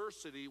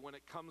diversity when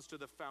it comes to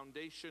the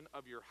foundation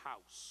of your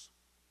house?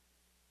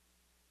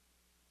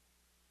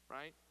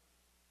 Right?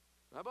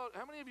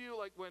 How many of you,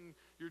 like, when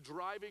you're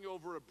driving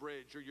over a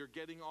bridge or you're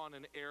getting on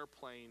an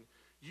airplane,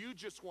 you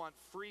just want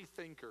free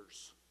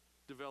thinkers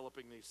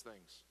developing these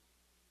things?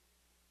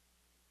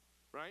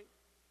 Right?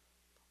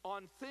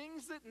 On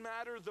things that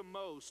matter the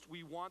most,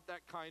 we want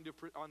that kind of,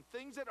 on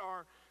things that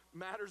are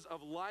matters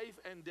of life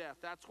and death,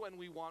 that's when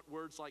we want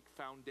words like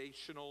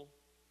foundational.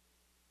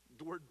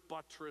 The word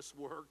buttress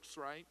works,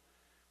 right?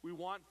 We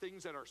want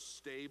things that are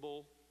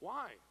stable.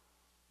 Why?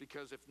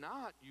 Because if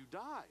not, you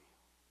die.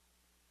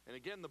 And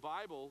again, the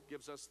Bible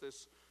gives us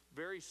this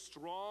very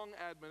strong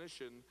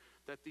admonition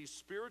that these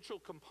spiritual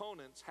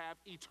components have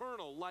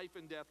eternal life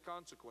and death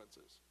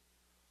consequences.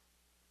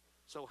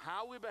 So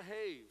how we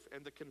behave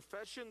and the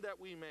confession that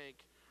we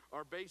make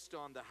are based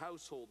on the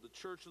household, the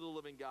church of the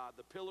living God,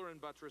 the pillar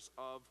and buttress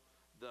of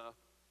the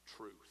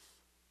truth.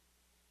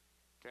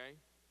 Okay?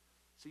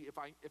 See, if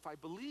I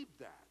believed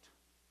that,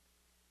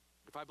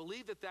 if I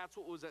believed that that's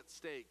what was at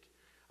stake,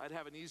 I'd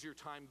have an easier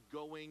time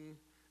going.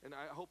 And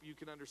I hope you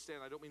can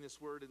understand, I don't mean this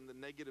word in the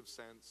negative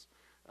sense.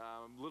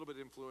 I'm a little bit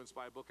influenced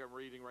by a book I'm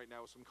reading right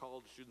now with some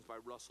college students by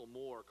Russell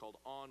Moore called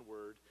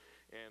Onward.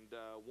 And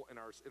in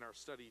our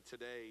study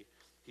today,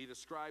 he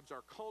describes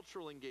our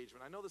cultural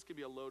engagement. I know this can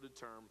be a loaded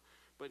term,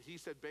 but he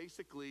said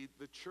basically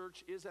the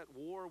church is at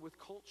war with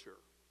culture.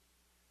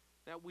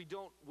 Now, we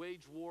don't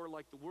wage war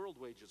like the world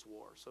wages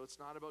war. So it's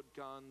not about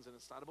guns and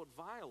it's not about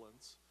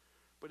violence,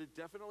 but it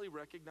definitely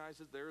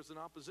recognizes there is an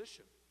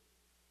opposition.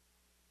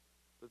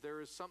 That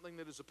there is something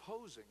that is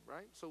opposing,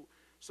 right? So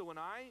when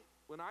I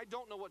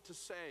don't know what to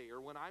say,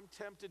 or when I'm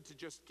tempted to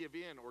just give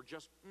in, or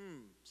just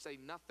say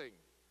nothing,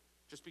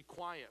 just be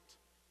quiet.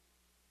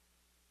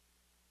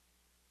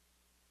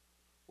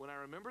 When I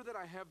remember that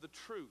I have the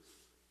truth,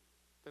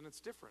 then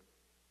it's different.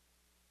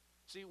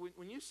 See,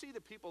 when you see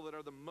the people that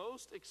are the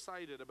most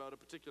excited about a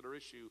particular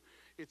issue,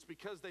 it's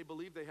because they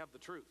believe they have the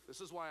truth.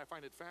 This is why I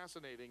find it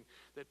fascinating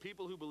that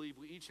people who believe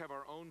we each have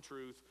our own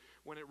truth,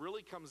 when it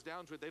really comes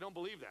down to it, they don't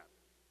believe that.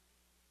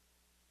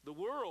 The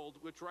world,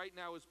 which right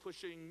now is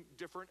pushing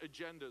different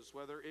agendas,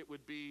 whether it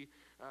would be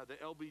the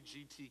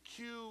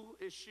LGBTQ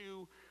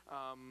issue,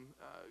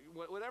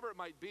 whatever it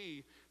might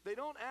be, they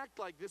don't act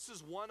like this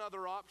is one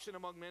other option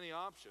among many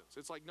options.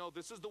 It's like, no,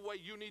 this is the way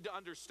you need to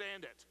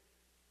understand it.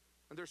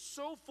 And they're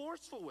so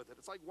forceful with it.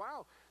 It's like,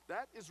 wow,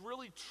 that is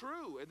really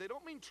true. And they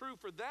don't mean true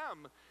for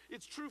them.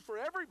 It's true for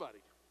everybody.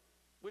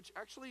 Which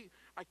actually,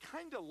 I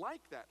kind of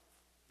like that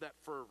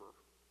fervor.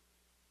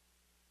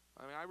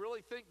 I mean, I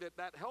really think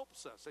that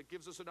helps us. It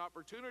gives us an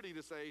opportunity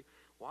to say,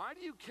 why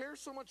do you care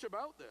so much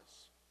about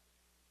this?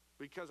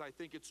 Because I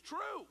think it's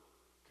true.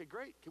 Okay,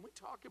 great. Can we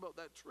talk about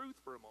that truth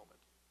for a moment?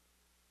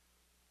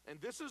 And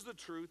this is the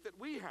truth that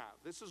we have.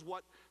 This is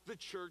what the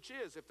church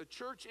is. If the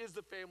church is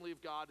the family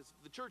of God, if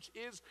the church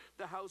is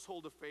the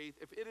household of faith,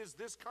 if it is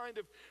this kind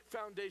of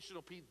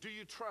foundational piece, do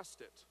you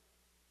trust it?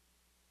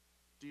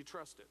 Do you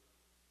trust it?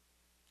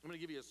 I'm going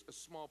to give you a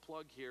small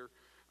plug here.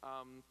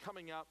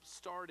 Coming up,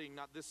 starting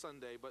not this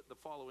Sunday, but the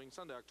following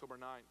Sunday, October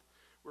 9th,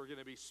 we're going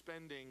to be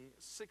spending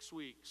 6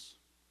 weeks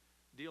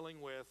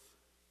dealing with,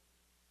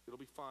 it'll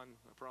be fun,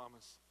 I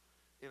promise,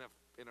 in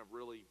a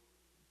really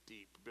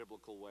deep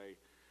biblical way.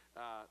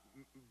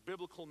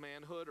 Biblical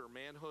manhood or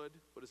manhood.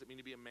 What does it mean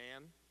to be a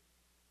man?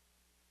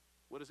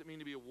 What does it mean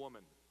to be a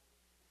woman?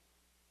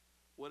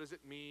 What does it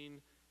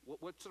mean?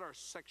 What's our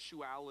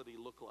sexuality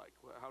look like?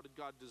 How did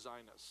God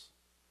design us?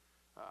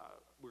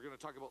 We're going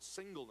to talk about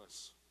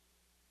singleness.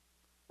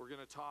 We're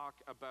going to talk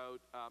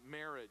about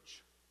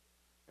marriage.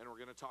 And we're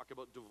going to talk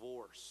about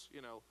divorce.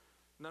 You know,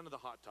 none of the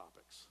hot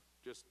topics.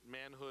 Just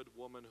manhood,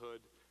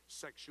 womanhood,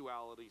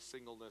 sexuality,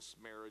 singleness,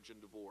 marriage,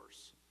 and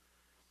divorce.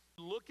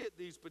 Look at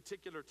these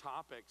particular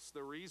topics.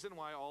 The reason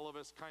why all of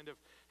us kind of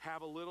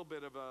have a little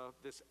bit of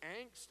this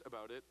angst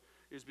about it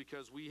is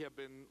because we have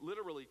been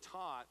literally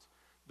taught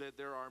that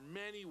there are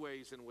many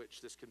ways in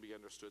which this can be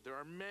understood. There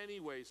are many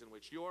ways in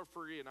which you're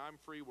free and I'm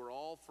free, we're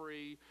all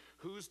free.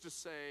 Who's to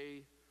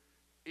say?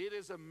 It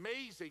is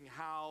amazing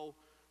how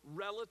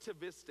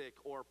relativistic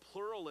or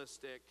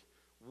pluralistic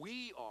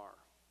we are.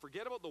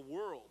 Forget about the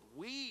world.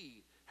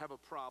 We have a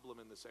problem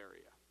in this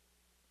area.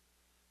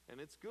 And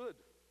it's good.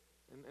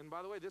 And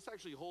by the way, this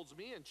actually holds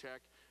me in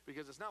check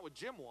because it's not what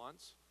Jim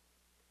wants.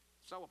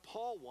 It's not what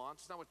Paul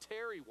wants. It's not what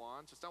Terry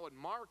wants. It's not what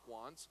Mark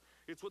wants.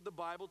 It's what the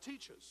Bible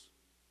teaches.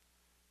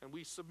 And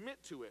we submit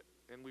to it,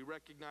 and we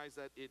recognize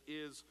that it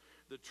is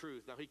the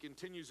truth. Now, he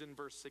continues in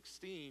verse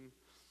 16.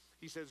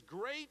 He says,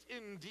 "Great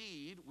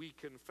indeed, we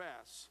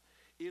confess,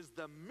 is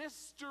the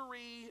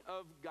mystery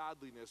of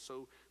godliness."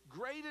 So,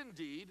 great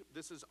indeed,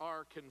 this is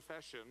our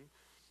confession,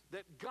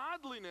 that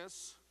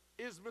godliness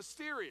is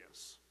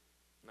mysterious.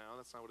 No,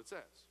 that's not what it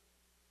says.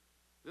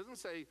 It doesn't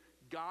say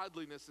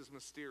godliness is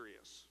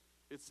mysterious.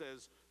 It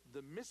says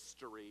the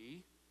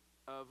mystery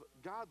of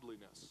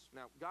godliness.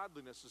 Now,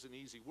 godliness is an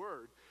easy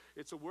word.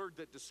 It's a word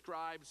that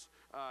describes,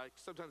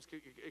 sometimes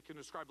it can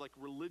describe like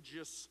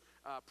religious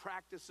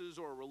practices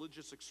or a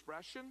religious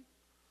expression,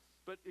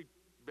 but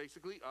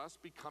basically us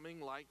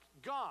becoming like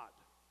God,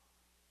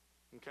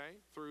 okay,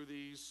 through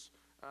these,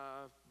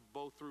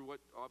 both through what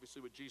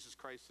Jesus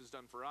Christ has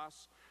done for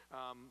us,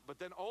 but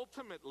then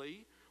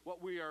ultimately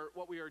what we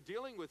are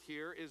dealing with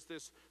here is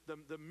this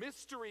the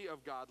mystery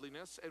of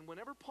godliness. And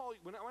whenever Paul,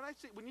 when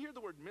you hear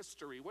the word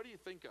mystery, what do you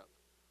think of?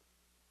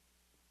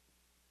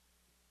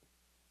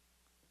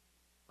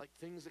 Like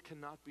things that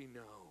cannot be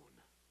known.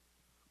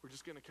 We're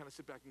just going to kind of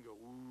sit back and go,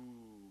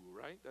 ooh,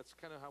 right? That's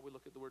kind of how we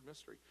look at the word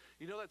mystery.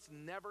 You know, that's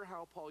never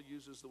how Paul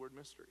uses the word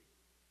mystery.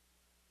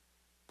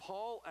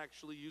 Paul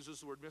actually uses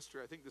the word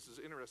mystery. I think this is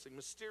interesting.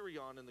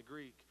 Mysterion in the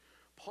Greek.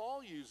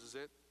 Paul uses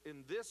it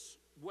in this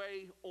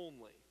way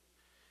only.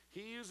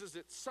 He uses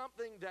it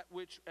something that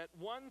which at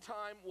one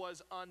time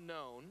was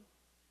unknown,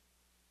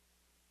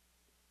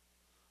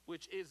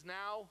 which is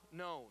now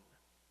known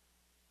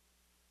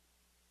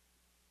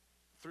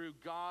through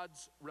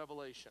God's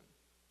revelation.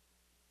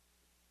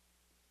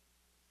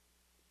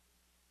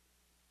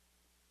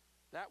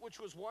 That which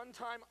was one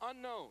time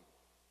unknown,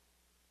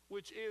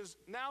 which is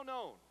now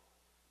known,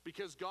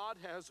 because God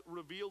has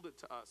revealed it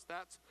to us.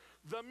 That's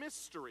the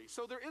mystery.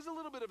 So there is a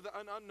little bit of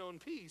an unknown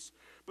piece,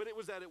 but it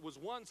was that it was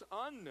once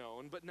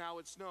unknown, but now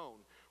it's known.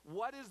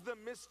 What is the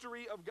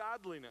mystery of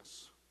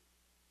godliness?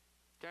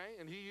 Okay,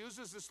 and he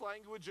uses this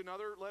language in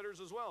other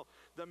letters as well.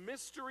 The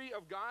mystery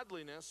of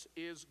godliness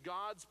is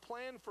God's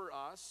plan for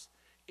us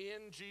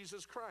in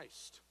Jesus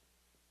Christ.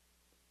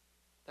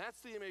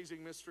 That's the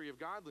amazing mystery of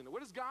godliness.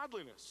 What is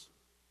godliness?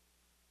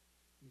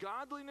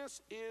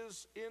 Godliness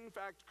is, in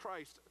fact,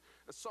 Christ.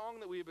 A song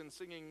that we have been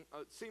singing,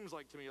 seems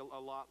like to me a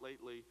lot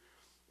lately,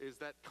 is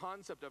that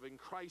concept of in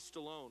Christ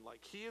alone.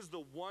 Like, he is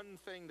the one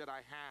thing that I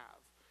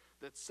have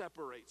that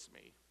separates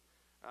me.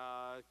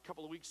 A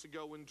couple of weeks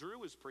ago when Drew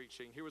was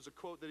preaching, here was a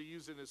quote that he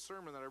used in his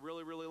sermon that I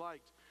really, really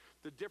liked.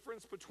 The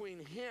difference between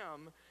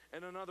him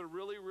and another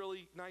really,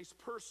 really nice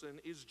person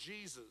is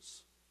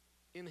Jesus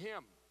in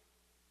him.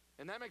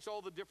 And that makes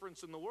all the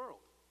difference in the world.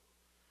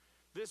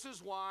 This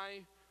is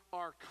why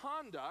our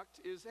conduct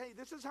is, hey,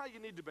 this is how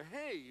you need to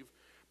behave,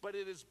 but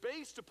it is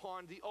based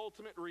upon the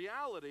ultimate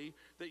reality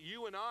that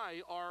you and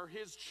I are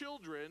his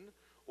children,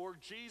 or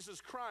Jesus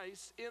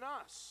Christ in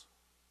us.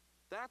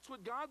 That's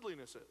what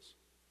godliness is.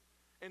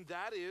 And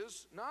that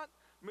is not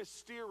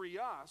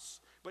mysterious,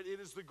 but it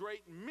is the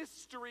great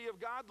mystery of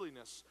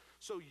godliness.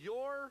 So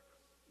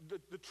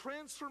the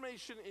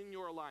transformation in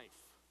your life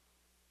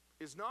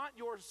is not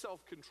your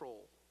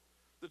self-control.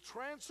 The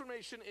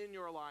transformation in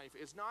your life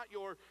is not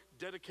your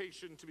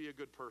dedication to be a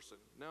good person.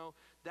 No,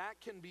 that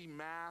can be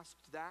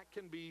masked. That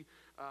can be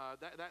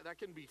that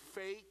can be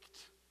faked.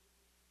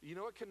 You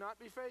know what cannot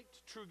be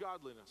faked? True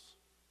godliness.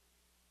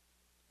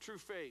 True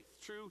faith,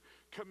 true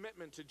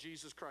commitment to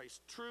Jesus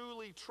Christ,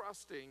 truly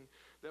trusting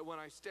that when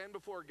I stand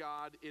before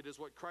God, it is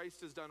what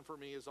Christ has done for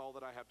me is all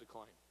that I have to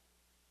claim.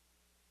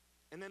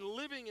 And then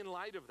living in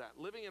light of that,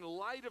 living in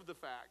light of the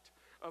fact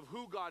of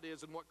who God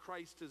is and what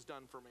Christ has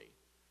done for me.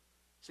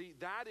 See,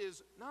 that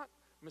is not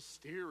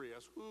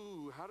mysterious.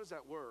 Ooh, how does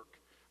that work?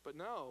 But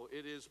no,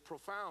 it is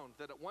profound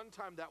that at one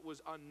time that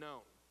was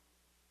unknown.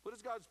 What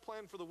is God's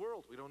plan for the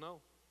world? We don't know.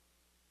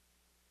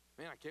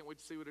 Man, I can't wait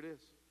to see what it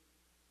is.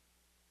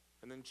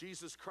 And then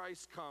Jesus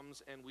Christ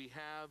comes and we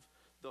have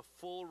the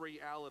full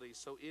reality.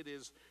 So it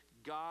is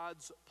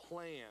God's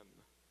plan.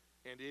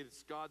 And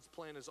God's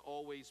plan is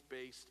always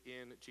based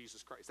in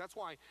Jesus Christ. That's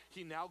why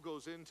he now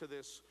goes into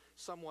this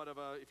somewhat of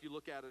a, if you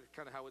look at it,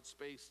 kind of how it's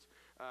spaced.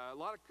 A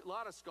lot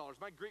of scholars,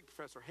 my Greek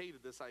professor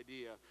hated this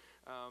idea,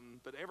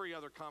 but every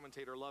other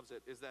commentator loves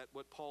it, is that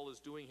what Paul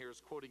is doing here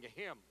is quoting a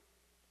hymn.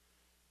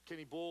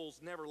 Kenny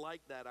Bowles never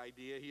liked that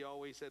idea. He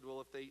always said,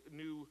 well, if they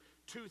knew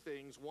two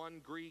things,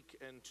 one, Greek,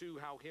 and two,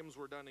 how hymns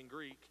were done in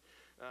Greek,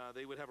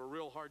 they would have a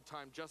real hard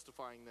time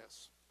justifying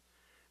this.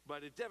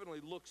 But it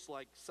definitely looks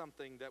like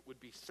something that would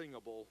be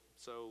singable.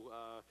 So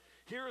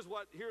here's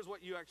what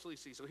you actually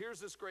see. So here's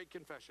this great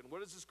confession.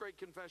 What is this great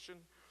confession?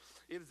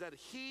 It is that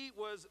he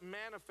was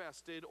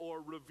manifested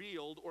or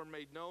revealed or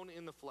made known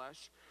in the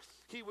flesh.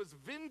 He was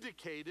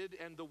vindicated,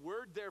 and the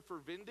word there for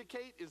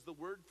vindicate is the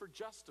word for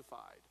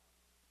justified.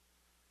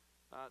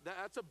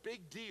 That's a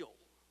big deal.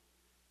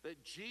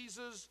 That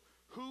Jesus,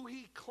 who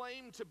he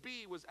claimed to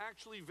be, was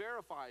actually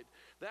verified.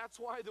 That's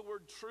why the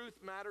word truth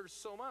matters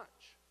so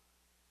much.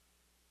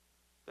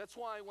 That's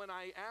why when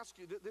I ask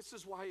you, this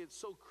is why it's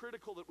so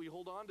critical that we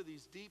hold on to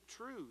these deep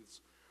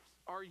truths.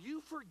 Are you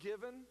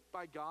forgiven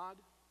by God?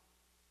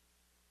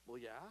 Well,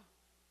 yeah.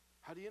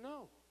 How do you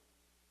know?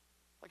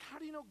 Like, how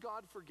do you know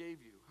God forgave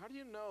you? How do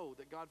you know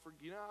that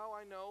you know how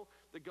I know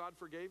that God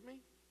forgave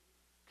me?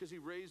 Because he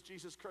raised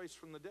Jesus Christ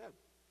from the dead.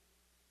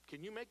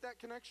 Can you make that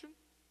connection?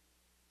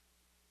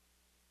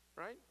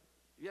 Right?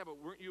 Yeah, but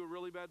weren't you a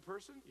really bad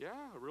person? Yeah,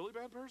 a really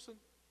bad person.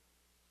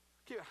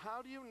 Okay,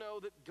 how do you know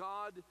that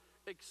God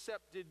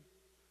accepted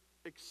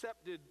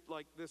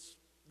like this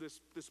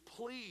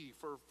plea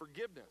for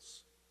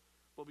forgiveness?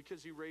 Well,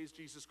 because he raised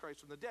Jesus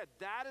Christ from the dead.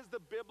 That is the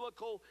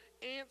biblical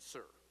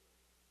answer.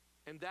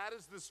 And that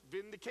is this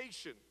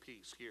vindication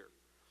piece here.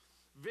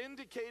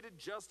 Vindicated,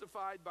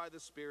 justified by the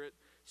Spirit,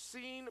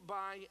 seen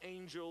by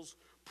angels,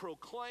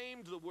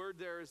 proclaimed, the word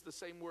there is the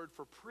same word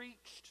for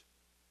preached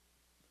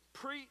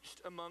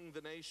among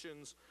the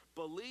nations,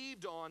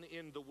 believed on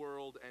in the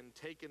world, and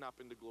taken up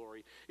into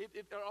glory.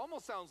 It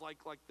almost sounds like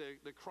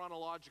the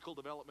chronological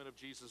development of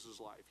Jesus'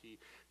 life. He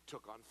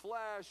took on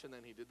flesh, and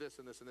then he did this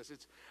and this and this.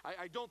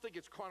 I don't think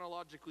it's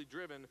chronologically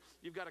driven.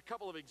 You've got a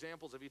couple of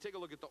examples. If you take a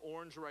look at the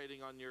orange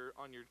writing on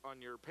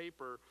your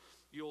paper,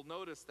 you'll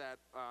notice that,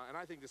 and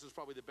I think this is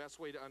probably the best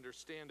way to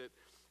understand it,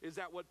 is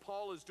that what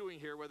Paul is doing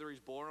here, whether he's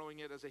borrowing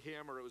it as a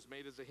hymn or it was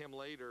made as a hymn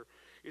later,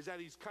 is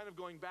that he's kind of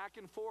going back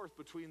and forth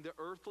between the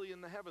earthly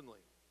and the heavenly.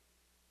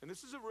 And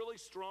this is a really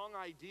strong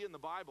idea in the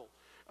Bible.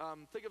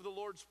 Think of the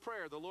Lord's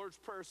Prayer. The Lord's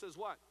Prayer says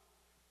what?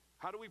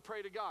 How do we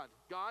pray to God?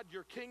 God,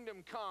 your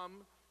kingdom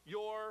come,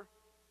 your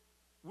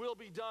will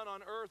be done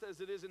on earth as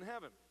it is in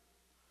heaven.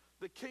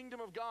 The kingdom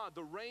of God,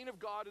 the reign of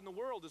God in the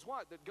world is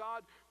what? That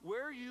God,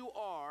 where you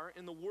are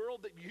in the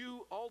world that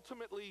you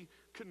ultimately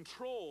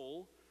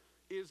control,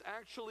 is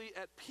actually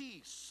at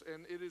peace,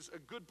 and it is a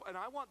good, and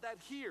I want that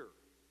here.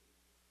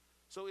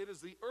 So it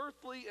is the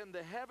earthly and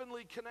the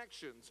heavenly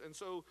connections. And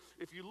so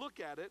if you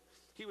look at it,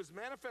 he was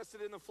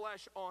manifested in the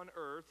flesh on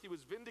earth. He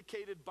was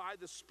vindicated by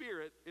the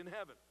Spirit in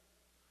heaven.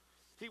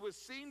 He was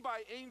seen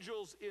by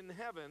angels in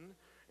heaven,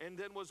 and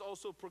then was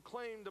also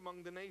proclaimed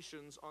among the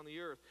nations on the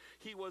earth.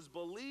 He was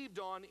believed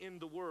on in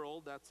the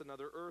world. That's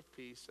another earth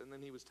piece. And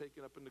then he was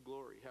taken up into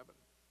glory, heaven.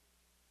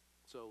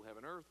 So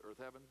heaven, earth,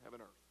 heaven,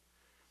 earth.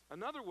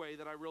 Another way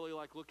that I really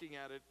like looking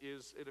at it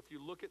is, and if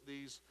you look at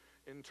these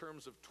in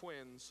terms of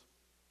twins,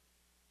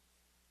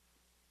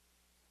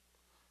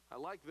 I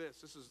like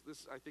this.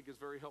 This I think is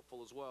very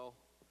helpful as well,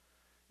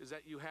 is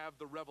that you have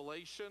the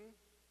revelation,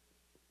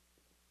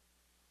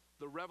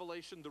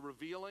 the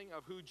revealing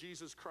of who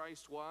Jesus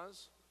Christ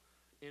was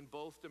in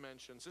both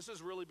dimensions. This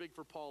is really big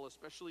for Paul,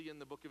 especially in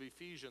the book of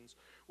Ephesians.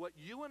 What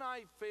you and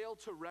I fail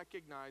to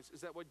recognize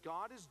is that what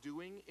God is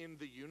doing in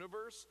the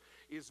universe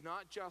is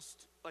not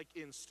just like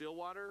in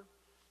Stillwater,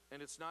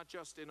 and it's not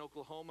just in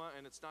Oklahoma,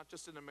 and it's not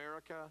just in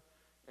America,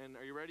 and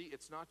are you ready?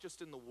 It's not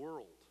just in the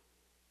world.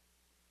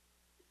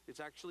 It's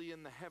actually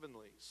in the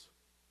heavenlies.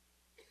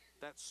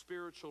 That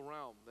spiritual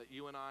realm that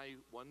you and I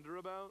wonder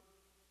about,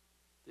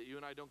 that you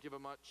and I don't give a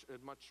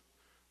much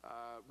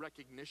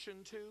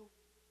recognition to.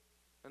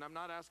 And I'm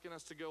not asking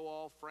us to go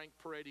all Frank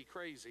Peretti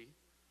crazy.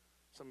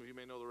 Some of you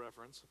may know the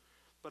reference.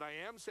 But I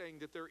am saying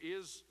that there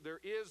is,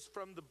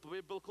 from the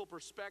biblical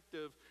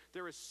perspective,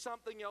 there is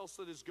something else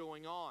that is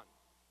going on.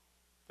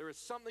 There is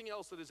something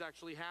else that is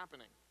actually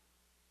happening.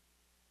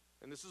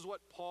 And this is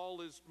what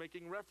Paul is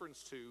making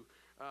reference to.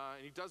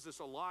 And he does this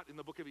a lot in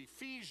the book of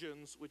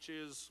Ephesians, which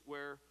is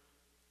where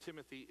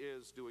Timothy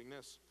is doing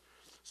this.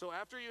 So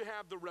after you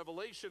have the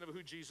revelation of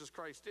who Jesus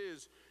Christ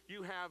is,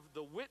 you have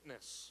the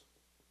witness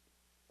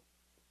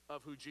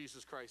of who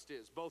Jesus Christ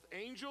is. Both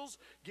angels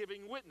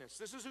giving witness.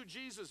 This is who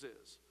Jesus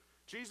is.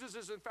 Jesus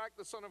is in fact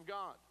the Son of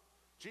God.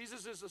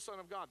 Jesus is the Son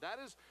of God. That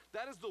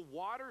is the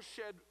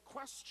watershed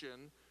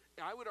question,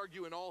 I would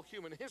argue, in all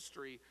human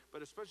history,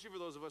 but especially for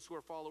those of us who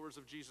are followers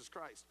of Jesus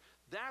Christ.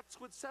 That's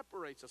what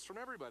separates us from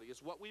everybody,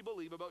 is what we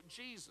believe about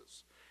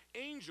Jesus.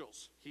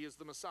 Angels, he is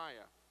the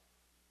Messiah.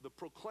 The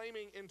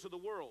proclaiming into the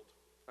world,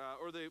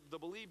 or the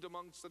believed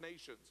amongst the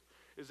nations,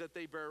 is that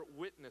they bear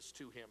witness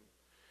to him.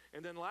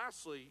 And then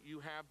lastly,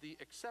 you have the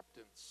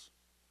acceptance.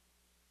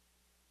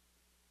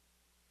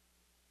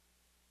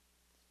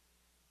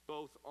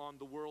 Both on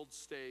the world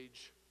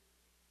stage,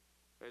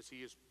 as he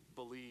is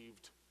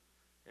believed,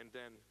 and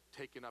then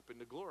taken up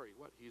into glory,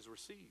 what he's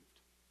received.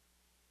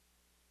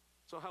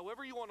 So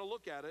however you want to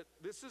look at it,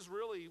 this is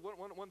really,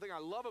 one thing I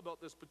love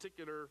about this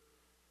particular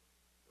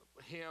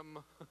hymn,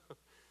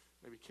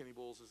 maybe Kenny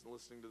Bowles isn't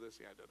listening to this,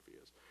 yeah, I doubt if he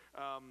is.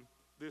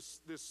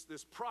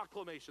 This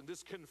proclamation,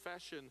 this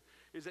confession,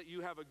 is that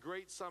you have a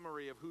great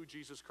summary of who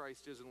Jesus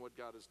Christ is and what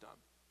God has done.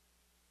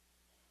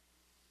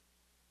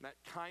 That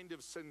kind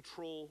of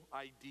central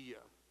idea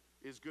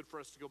is good for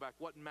us to go back.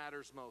 What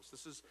matters most?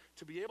 This is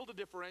to be able to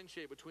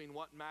differentiate between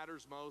what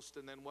matters most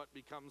and then what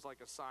becomes like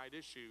a side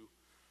issue.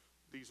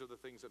 These are the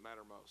things that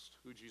matter most.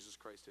 Who Jesus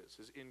Christ is,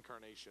 his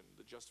incarnation,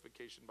 the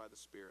justification by the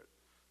Spirit,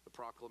 the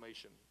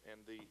proclamation,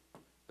 and the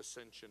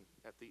ascension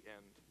at the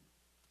end.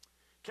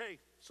 Okay,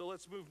 so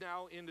let's move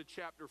now into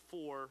chapter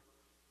 4,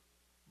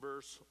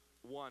 verse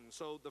 1.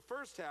 So the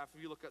first half,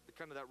 if you look at the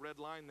kind of that red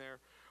line there,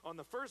 on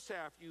the first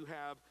half you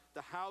have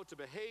the how to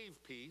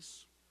behave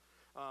piece,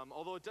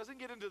 although it doesn't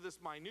get into this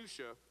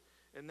minutia.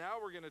 And now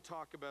we're going to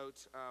talk about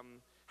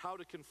how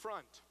to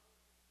confront.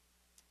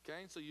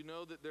 Okay, so you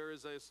know that there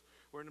is this,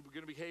 we're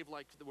going to behave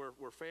like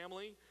we're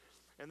family.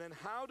 And then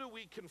how do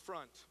we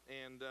confront?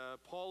 And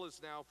Paul is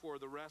now, for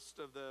the rest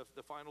of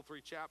the final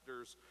 3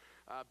 chapters,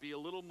 be a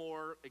little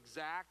more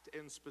exact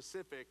and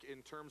specific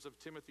in terms of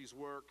Timothy's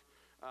work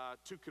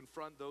to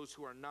confront those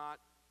who are not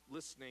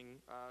listening,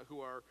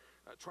 who are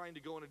trying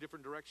to go in a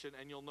different direction.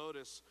 And you'll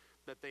notice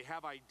that they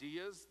have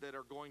ideas that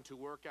are going to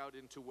work out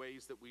into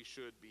ways that we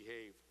should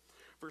behave.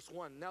 Verse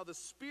 1, now the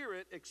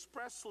Spirit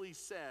expressly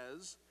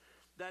says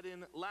that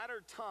in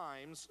latter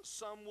times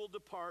some will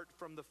depart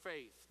from the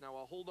faith. Now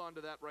I'll hold on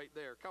to that right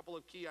there. A couple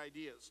of key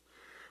ideas.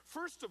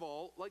 First of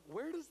all, like,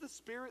 where does the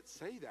Spirit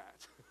say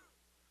that?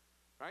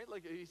 Right?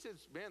 Like he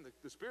says, man,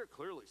 the Spirit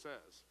clearly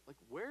says. Like,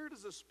 where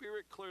does the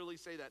Spirit clearly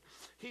say that?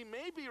 He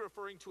may be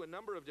referring to a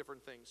number of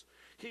different things.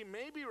 He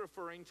may be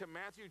referring to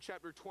Matthew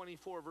chapter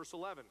 24, verse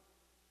 11.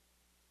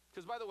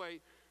 Because, by the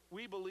way,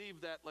 we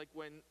believe that, like,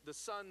 when the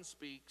Son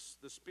speaks,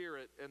 the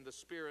Spirit and the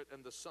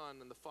Son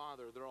and the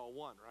Father, they're all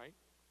one, right?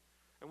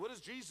 And what does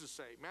Jesus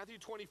say? Matthew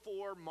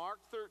 24, Mark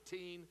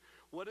 13,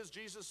 what does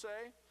Jesus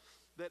say?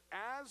 That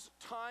as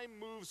time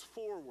moves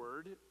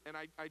forward, and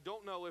I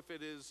don't know if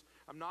it is,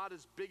 I'm not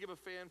as big of a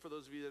fan, for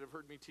those of you that have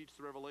heard me teach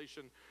the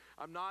Revelation,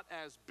 I'm not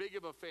as big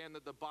of a fan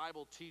that the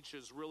Bible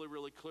teaches really,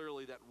 really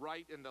clearly that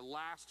right in the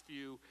last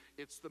few,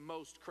 it's the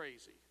most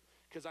crazy.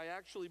 Because I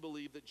actually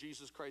believe that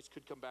Jesus Christ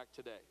could come back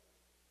today.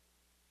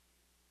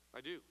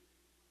 I do.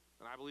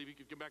 And I believe he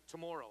could come back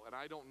tomorrow. And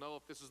I don't know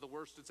if this is the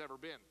worst it's ever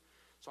been.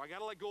 So I got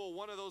to let go of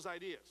one of those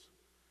ideas.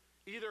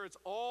 Either it's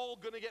all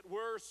going to get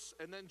worse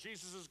and then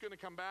Jesus is going to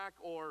come back,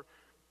 or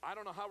I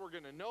don't know how we're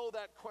going to know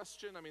that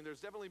question. I mean, there's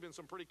definitely been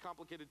some pretty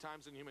complicated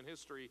times in human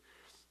history,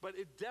 but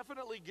it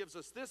definitely gives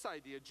us this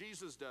idea,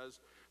 Jesus does,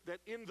 that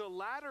in the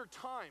latter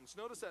times,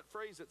 notice that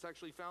phrase that's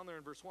actually found there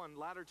in verse 1,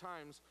 latter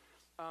times,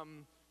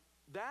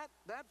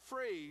 that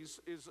phrase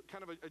is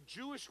kind of a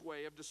Jewish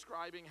way of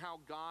describing how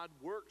God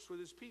works with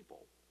his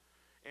people.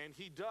 And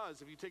he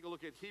does. If you take a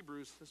look at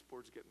Hebrews, this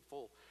board's getting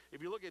full.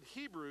 If you look at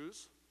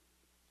Hebrews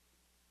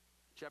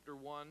chapter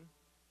 1,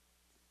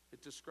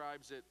 it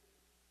describes it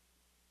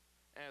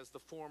as the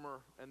former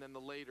and then the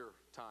later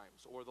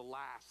times, or the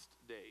last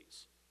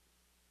days.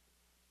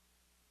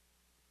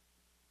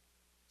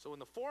 So in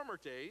the former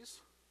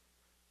days,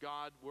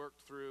 God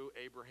worked through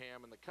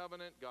Abraham and the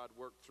covenant. God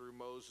worked through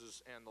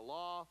Moses and the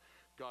law.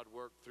 God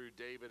worked through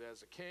David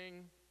as a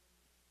king,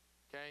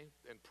 okay,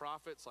 and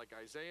prophets like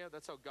Isaiah.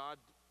 That's how God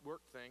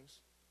worked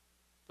things.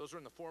 Those are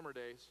in the former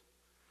days.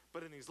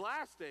 But in these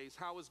last days,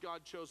 how has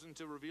God chosen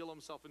to reveal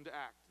himself and to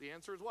act? The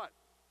answer is what?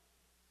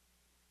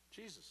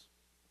 Jesus.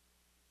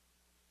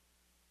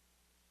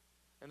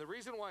 And the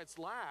reason why it's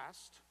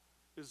last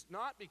is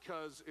not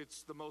because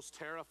it's the most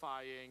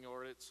terrifying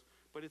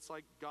but it's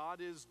like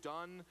God is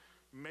done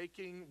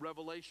making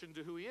revelation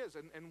to who he is.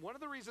 And one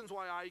of the reasons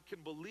why I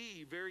can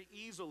believe very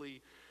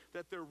easily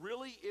that there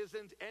really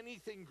isn't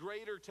anything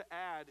greater to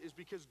add is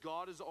because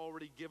God has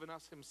already given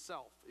us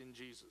himself in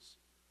Jesus.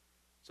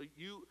 So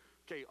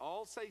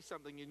I'll say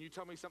something and you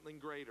tell me something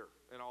greater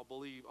and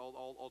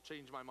I'll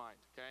change my mind,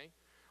 okay?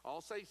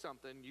 I'll say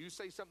something, you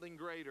say something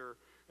greater,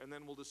 and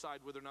then we'll decide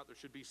whether or not there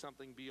should be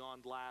something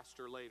beyond last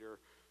or later.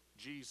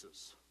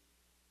 Jesus.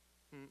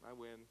 I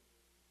win.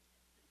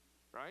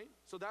 Right?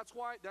 So that's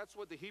what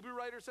the Hebrew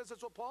writer says,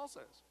 that's what Paul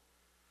says.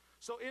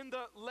 So in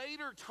the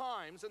later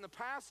times, in the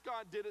past,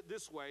 God did it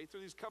this way,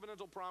 through these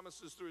covenantal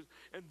promises,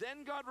 and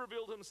then God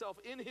revealed himself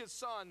in his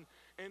Son,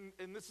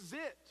 and this is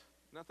it.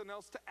 Nothing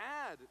else to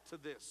add to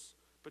this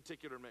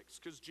particular mix,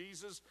 because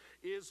Jesus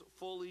is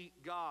fully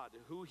God,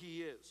 who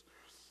he is.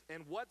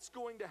 And what's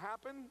going to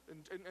happen,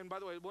 and by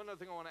the way, one other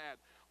thing I want to add,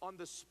 on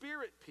the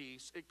Spirit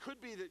piece, it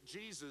could be that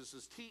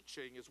Jesus'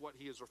 teaching is what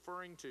he is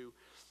referring to.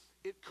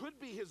 It could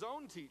be his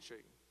own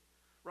teaching.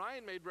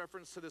 Ryan made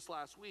reference to this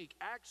last week.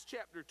 Acts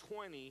chapter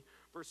 20,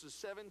 verses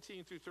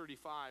 17 through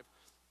 35,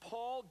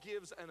 Paul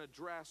gives an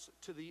address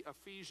to the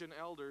Ephesian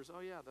elders. Oh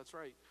yeah, that's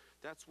right.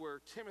 That's where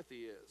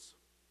Timothy is.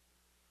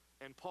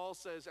 And Paul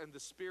says, and the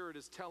Spirit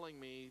is telling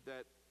me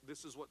that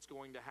this is what's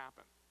going to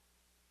happen.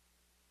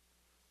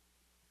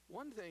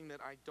 One thing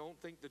that I don't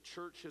think the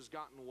church has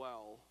gotten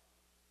well,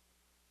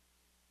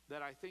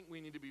 that I think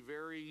we need to be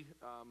very,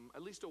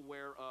 at least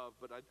aware of,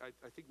 but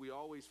I think we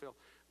always fail.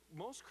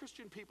 Most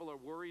Christian people are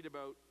worried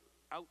about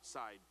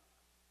outside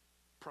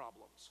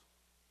problems.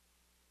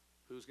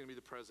 Who's going to be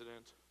the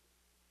president?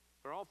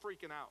 They're all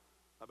freaking out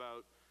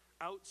about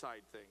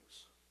outside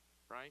things,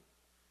 right?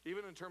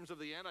 Even in terms of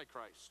the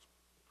Antichrist.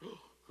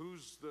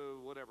 Who's the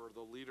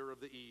leader of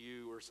the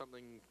EU or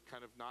something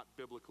kind of not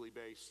biblically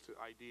based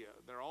idea.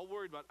 They're all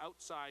worried about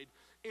outside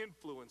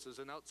influences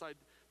and outside.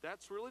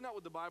 That's really not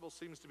what the Bible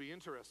seems to be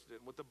interested in.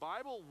 What the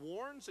Bible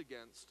warns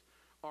against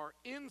are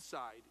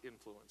inside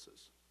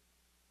influences.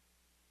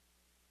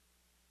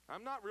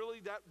 I'm not really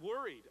that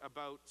worried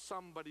about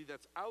somebody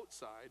that's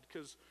outside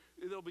because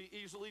they'll be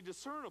easily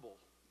discernible.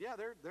 Yeah,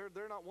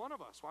 they're not one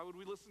of us. Why would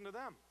we listen to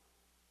them?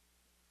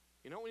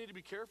 You know what we need to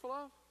be careful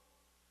of?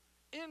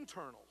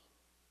 Internal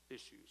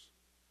issues.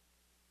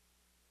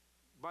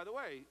 By the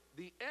way,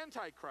 the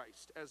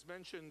Antichrist, as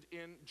mentioned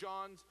in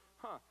John's,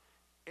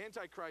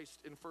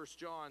 Antichrist in 1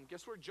 John,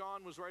 guess where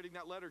John was writing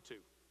that letter to?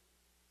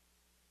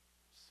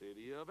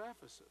 City of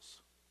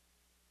Ephesus.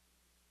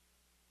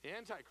 The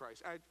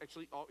Antichrist,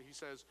 actually, he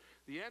says,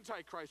 the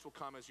Antichrist will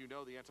come. As you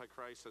know, the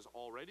Antichrist has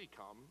already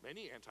come.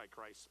 Many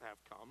Antichrists have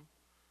come.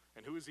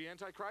 And who is the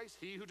Antichrist?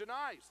 He who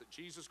denies that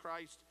Jesus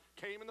Christ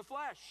came in the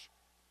flesh.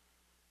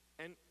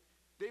 And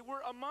they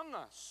were among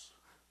us.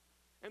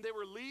 And they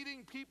were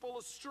leading people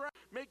astray,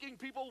 making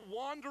people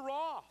wander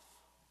off.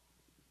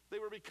 They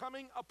were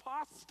becoming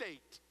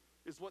apostate,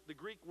 is what the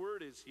Greek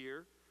word is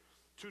here.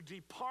 To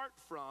depart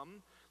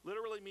from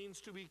literally means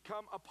to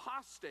become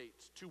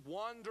apostate, to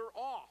wander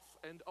off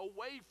and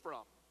away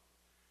from.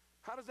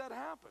 How does that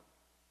happen?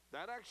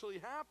 That actually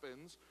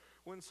happens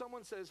when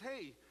someone says,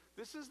 hey,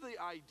 this is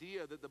the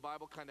idea that the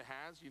Bible kind of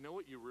has. You know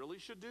what you really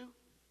should do?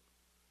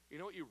 You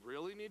know what you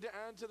really need to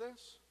add to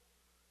this?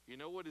 You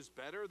know what is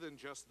better than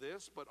just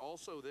this, but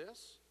also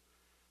this?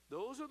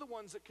 Those are the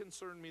ones that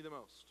concern me the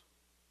most.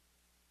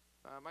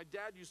 My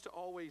dad used to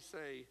always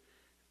say,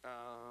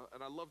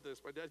 and I love this,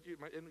 and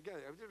again,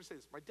 I never say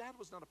this, my dad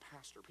was not a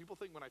pastor. People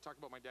think when I talk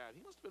about my dad,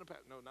 he must have been a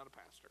pastor. No, not a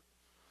pastor.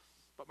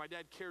 But my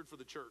dad cared for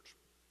the church.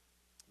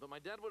 But my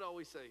dad would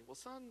always say, well,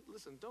 son,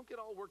 listen, don't get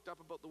all worked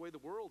up about the way the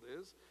world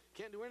is.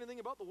 Can't do anything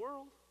about the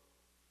world.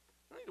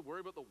 You don't need to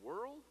worry about the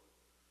world.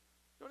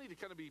 You don't need to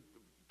kind of be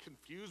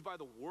confused by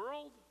the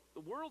world.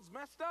 The world's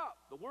messed up.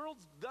 The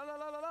world's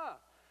da-da-da-da-da.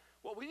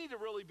 what we need to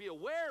really be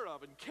aware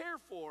of and care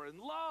for and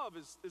love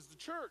is the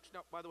church.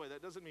 Now, by the way,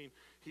 that doesn't mean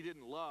he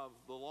didn't love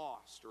the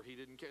lost or he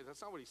didn't care.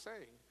 That's not what he's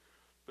saying.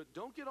 But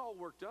don't get all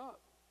worked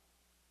up.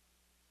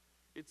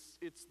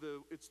 It's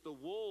the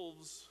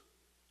wolves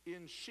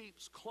in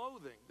sheep's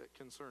clothing that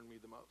concern me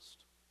the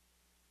most.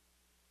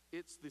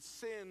 It's the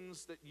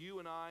sins that you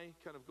and I,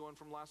 kind of going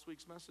from last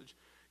week's message,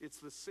 it's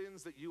the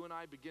sins that you and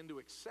I begin to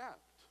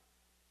accept.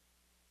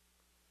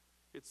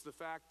 It's the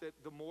fact that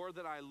the more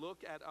that I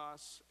look at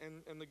us,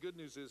 and the good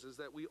news is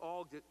that we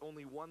all get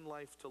only one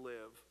life to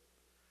live.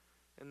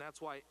 And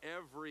that's why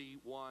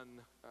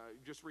everyone,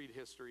 just read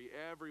history,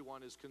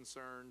 everyone is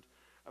concerned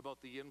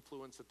about the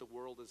influence that the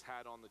world has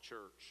had on the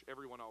church.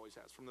 Everyone always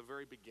has, from the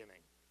very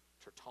beginning.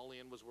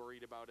 Tertullian was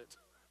worried about it.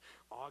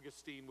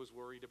 Augustine was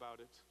worried about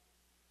it.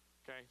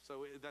 Okay,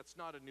 so that's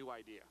not a new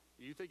idea.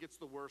 You think it's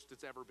the worst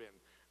it's ever been.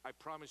 I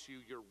promise you,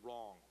 you're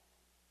wrong.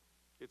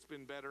 It's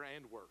been better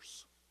and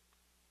worse.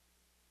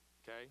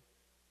 Okay?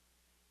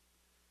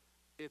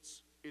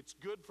 It's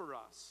good for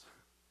us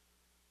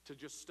to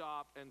just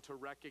stop and to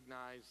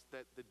recognize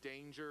that the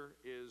danger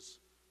is,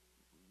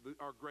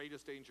 our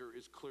greatest danger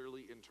is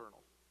clearly internal.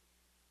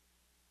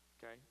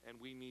 Okay? And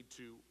we need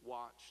to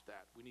watch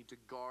that. We need to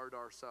guard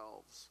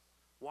ourselves.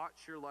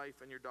 Watch your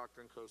life and your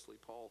doctrine closely,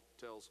 Paul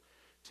tells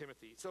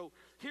Timothy. So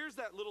here's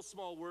that little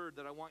small word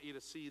that I want you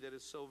to see that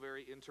is so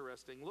very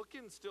interesting. Look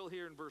in still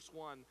here in verse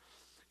 1.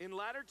 In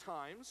latter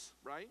times,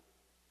 right?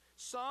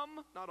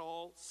 Some, not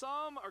all,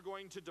 some are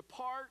going to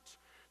depart.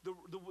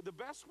 The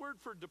best word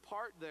for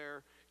depart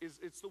there is,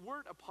 it's the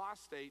word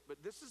apostate,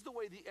 but this is the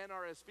way the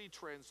NRSV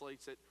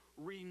translates it,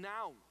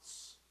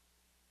 renounce.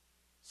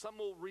 Some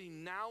will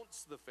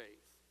renounce the faith.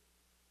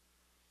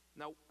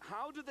 Now,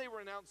 how did they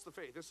renounce the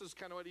faith? This is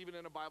kind of what, even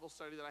in a Bible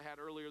study that I had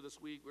earlier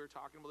this week, we were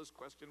talking about this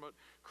question about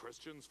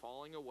Christians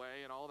falling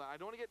away and all that. I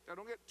don't get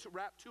too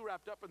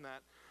wrapped up in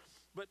that.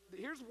 But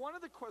here's one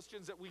of the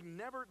questions that we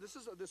never, this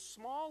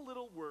small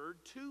little word,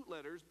 2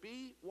 letters,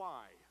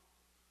 B-Y.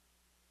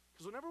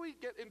 Because whenever we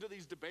get into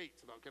these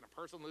debates about can a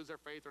person lose their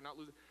faith or not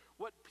lose it,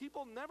 what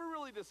people never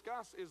really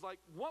discuss is like,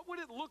 what would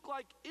it look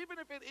like even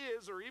if it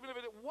is, or even if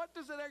it, what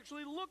does it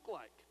actually look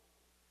like?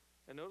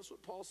 And notice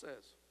what Paul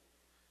says.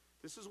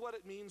 This is what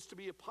it means to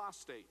be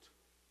apostate.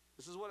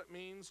 This is what it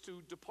means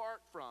to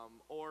depart from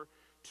or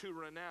to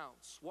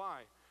renounce.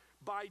 Why?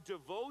 By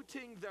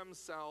devoting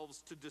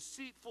themselves to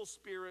deceitful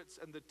spirits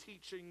and the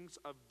teachings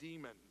of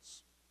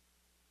demons.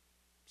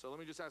 So let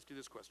me just ask you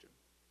this question.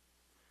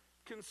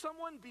 Can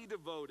someone be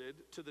devoted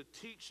to the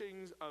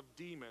teachings of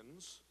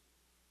demons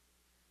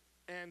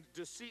and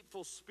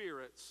deceitful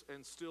spirits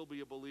and still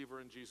be a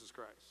believer in Jesus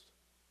Christ?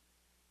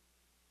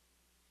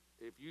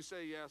 If you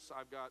say yes,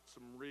 I've got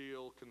some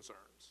real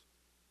concerns.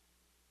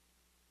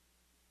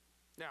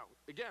 Now,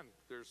 again,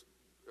 there's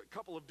a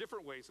couple of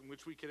different ways in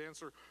which we could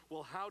answer,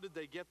 well, how did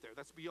they get there?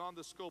 That's beyond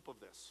the scope of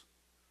this.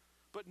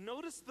 But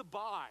notice the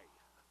by.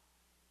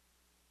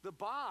 The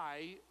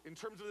by, in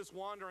terms of this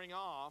wandering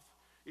off,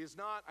 is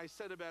not, I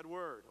said a bad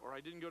word, or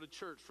I didn't go to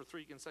church for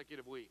 3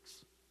 consecutive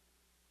weeks.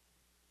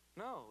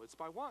 No, it's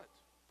by what?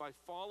 By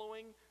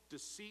following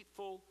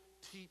deceitful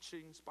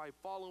teachings, by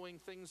following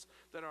things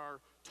that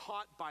are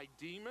taught by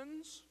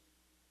demons.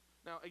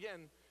 Now,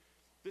 again,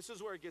 this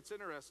is where it gets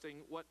interesting.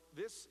 What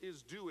this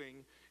is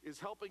doing is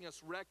helping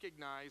us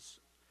recognize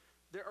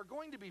there are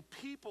going to be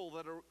people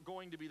that are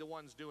going to be the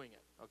ones doing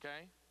it,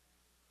 okay?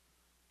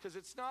 Because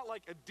it's not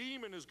like a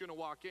demon is going to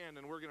walk in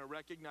and we're going to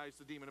recognize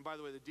the demon. And by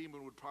the way, the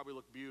demon would probably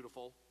look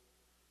beautiful.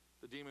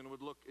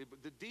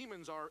 The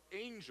demons are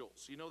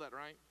angels. You know that,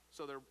 right?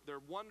 So they're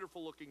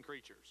wonderful looking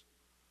creatures.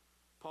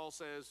 Paul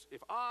says,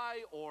 if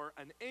I or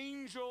an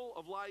angel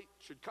of light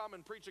should come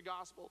and preach a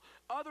gospel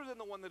other than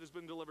the one that has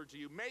been delivered to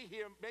you, may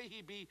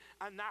he be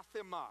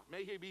anathema.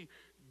 May he be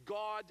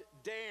God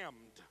damned.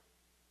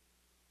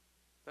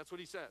 That's what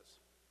he says.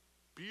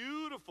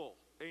 Beautiful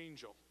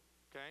angel,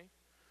 okay?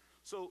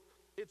 So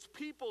it's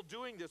people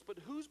doing this, but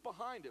who's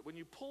behind it? When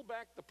you pull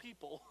back the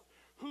people,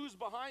 who's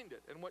behind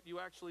it? And what you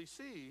actually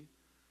see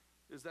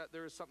is that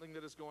there is something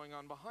that is going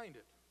on behind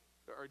it.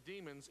 There are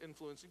demons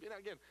influencing. And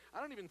again,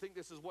 I don't even think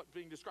this is what's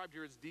being described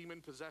here as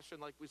demon possession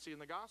like we see in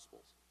the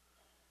Gospels.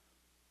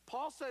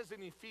 Paul says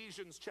in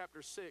Ephesians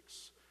chapter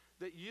 6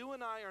 that you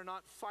and I are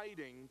not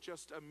fighting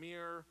just a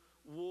mere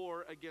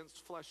war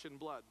against flesh and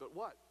blood, but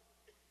what?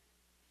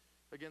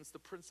 Against the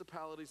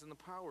principalities and the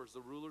powers,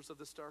 the rulers of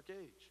this dark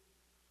age.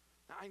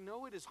 Now, I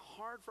know it is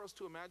hard for us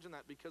to imagine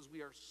that because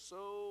we are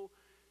so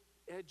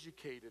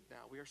educated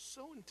now. We are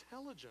so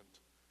intelligent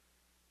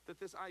that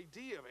this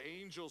idea of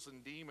angels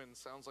and demons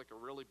sounds like a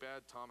really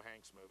bad Tom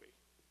Hanks movie.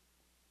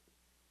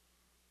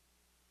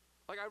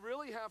 Like, I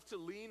really have to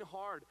lean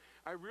hard.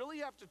 I really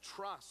have to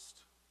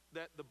trust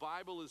that the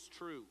Bible is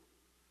true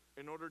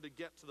in order to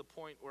get to the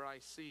point where I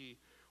see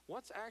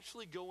what's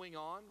actually going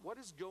on. What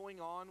is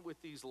going on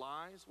with these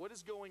lies? What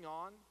is going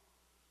on?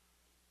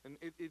 And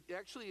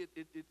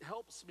it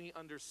helps me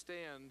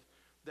understand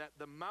that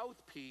the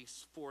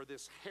mouthpiece for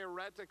this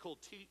heretical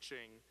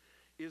teaching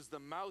is the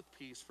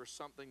mouthpiece for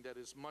something that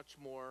is much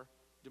more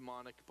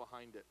demonic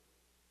behind it.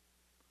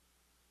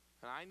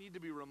 And I need to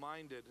be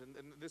reminded, and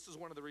this is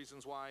one of the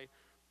reasons why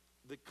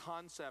the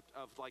concept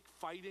of like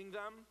fighting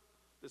them,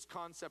 this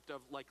concept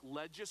of like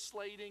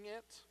legislating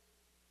it.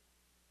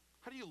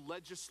 How do you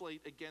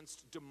legislate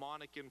against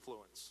demonic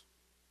influence?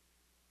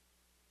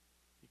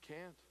 You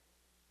can't.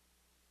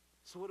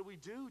 So what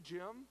do,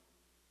 Jim?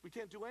 We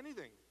can't do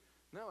anything.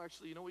 No,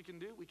 actually, you know what we can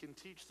do? We can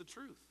teach the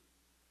truth.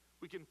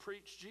 We can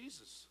preach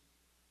Jesus.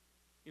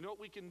 You know what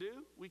we can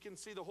do? We can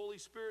see the Holy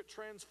Spirit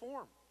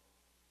transform.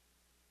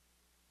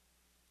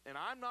 And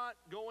I'm not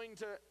going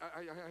to,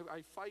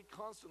 I fight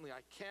constantly.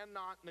 I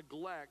cannot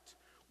neglect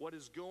what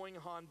is going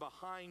on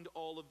behind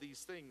all of these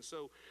things.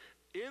 So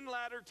in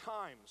latter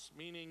times,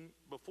 meaning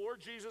before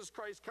Jesus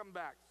Christ come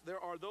back, there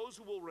are those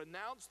who will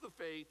renounce the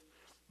faith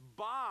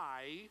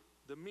by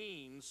the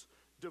means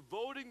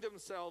devoting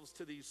themselves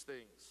to these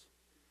things.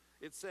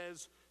 It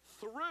says,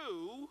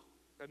 through,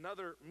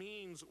 another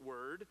means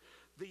word,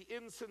 the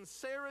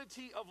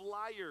insincerity of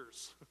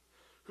liars,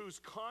 whose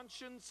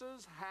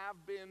consciences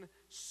have been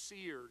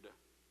seared.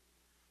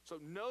 So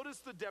notice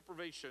the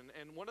deprivation.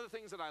 And one of the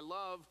things that I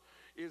love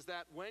is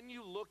that when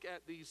you look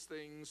at these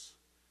things,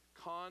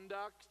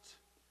 conduct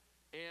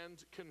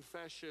and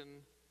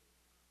confession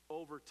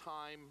over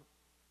time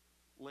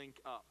link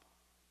up.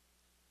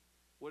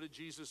 What did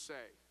Jesus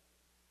say?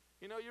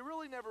 You know, you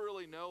really never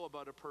really know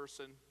about a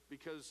person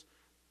because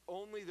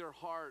only their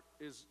heart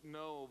is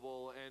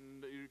knowable,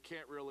 and you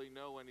can't really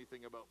know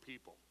anything about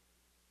people.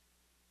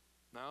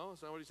 No,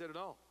 that's not what he said at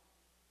all.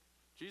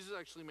 Jesus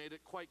actually made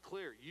it quite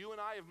clear. You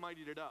and I have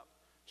mightied it up.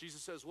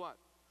 Jesus says what?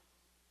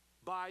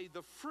 By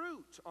the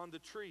fruit on the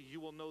tree you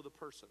will know the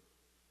person.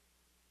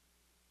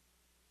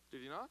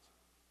 Did he not?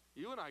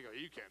 You and I go,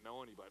 you can't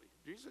know anybody.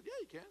 Jesus said, yeah,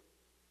 you can.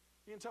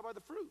 You can tell by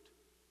the fruit.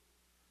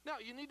 Now,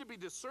 you need to be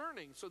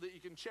discerning so that you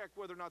can check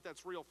whether or not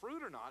that's real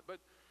fruit or not. But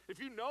if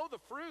you know the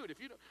fruit,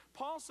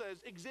 Paul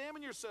says,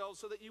 examine yourselves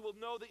so that you will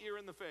know that you're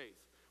in the faith.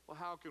 Well,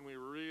 how can we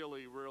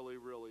really, really,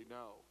 really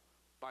know?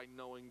 By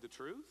knowing the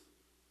truth?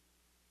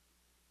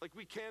 Like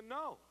we can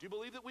know. Do you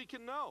believe that we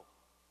can know?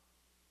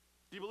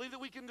 Do you believe that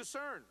we can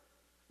discern?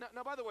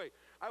 Now, by the way,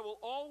 I will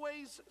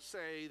always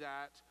say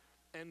that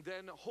and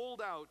then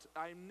hold out.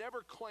 I'm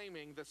never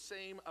claiming the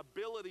same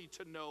ability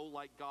to know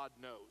like God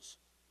knows.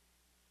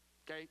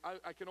 Okay?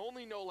 I can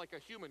only know like a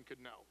human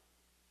could know.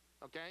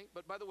 Okay?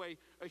 But by the way,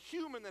 a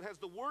human that has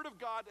the Word of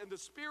God and the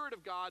Spirit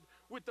of God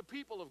with the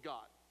people of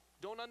God.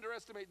 Don't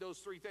underestimate those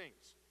three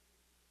things.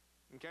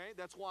 Okay?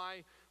 That's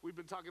why we've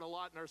been talking a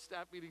lot in our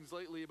staff meetings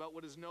lately about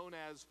what is known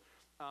as,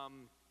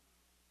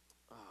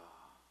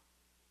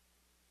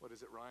 what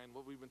is it, Ryan?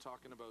 What we've been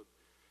talking about?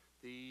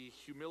 The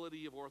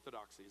humility of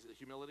orthodoxy. Is it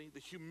humility? The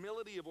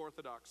humility of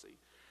orthodoxy,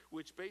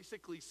 which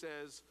basically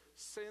says,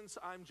 since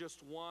I'm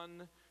just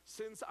one,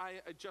 since I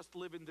just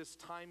live in this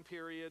time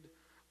period,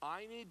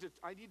 I need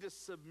to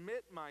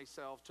submit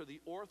myself to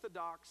the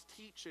orthodox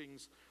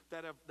teachings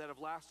that have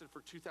lasted for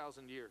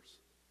 2,000 years.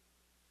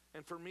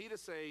 And for me to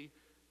say,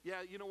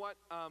 yeah, you know what?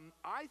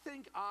 I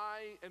think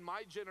I and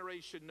my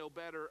generation know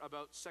better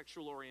about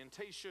sexual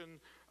orientation,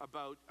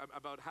 about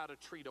how to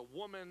treat a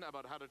woman,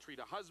 about how to treat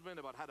a husband,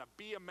 about how to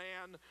be a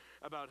man,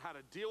 about how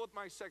to deal with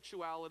my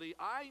sexuality.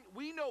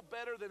 We know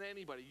better than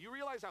anybody. You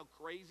realize how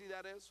crazy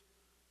that is?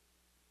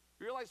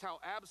 You realize how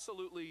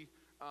absolutely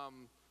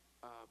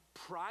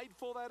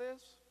prideful that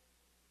is?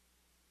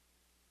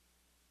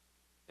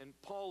 And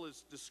Paul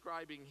is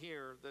describing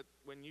here that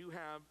when you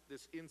have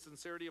this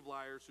insincerity of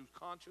liars whose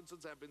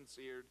consciences have been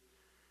seared,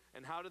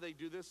 and how do they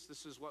do this?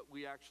 This is what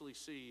we actually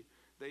see.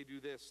 They do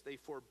this. They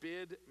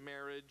forbid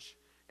marriage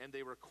and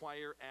they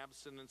require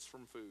abstinence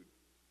from food.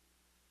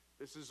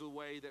 This is a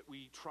way that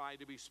we try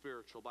to be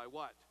spiritual. By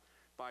what?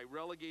 By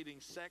relegating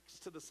sex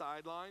to the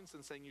sidelines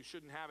and saying you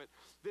shouldn't have it.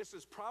 This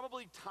is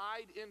probably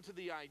tied into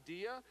the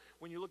idea,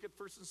 when you look at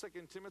 1st and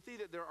 2nd Timothy,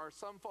 that there are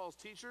some false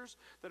teachers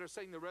that are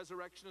saying the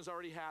resurrection has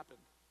already happened.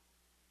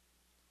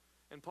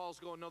 And Paul's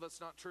going, no, that's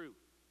not true.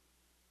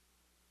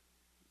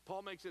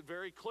 Paul makes it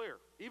very clear.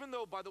 Even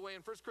though, by the way,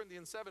 in 1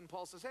 Corinthians 7,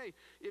 Paul says, hey,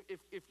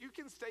 if you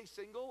can stay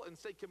single and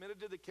stay committed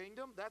to the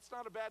kingdom, that's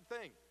not a bad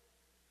thing.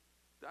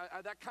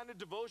 That kind of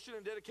devotion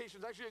and dedication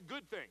is actually a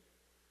good thing.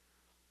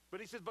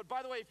 But he says, but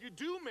by the way, if you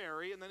do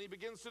marry, and then he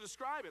begins to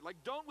describe it, like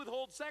don't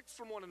withhold sex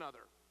from one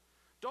another.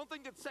 Don't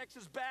think that sex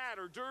is bad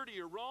or dirty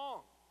or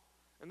wrong.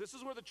 And this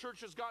is where the church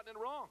has gotten it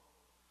wrong.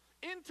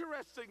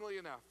 Interestingly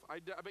enough, I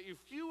bet you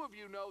few of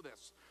you know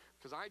this,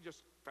 because I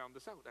just found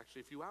this out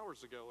actually a few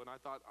hours ago, and I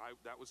thought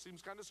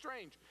seems kind of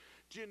strange.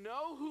 Do you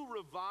know who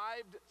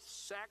revived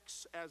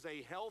sex as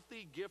a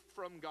healthy gift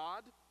from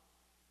God?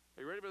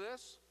 Are you ready for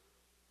this?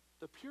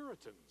 The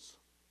Puritans.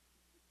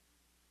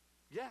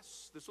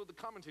 Yes, this is what the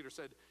commentator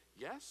said.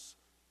 Yes,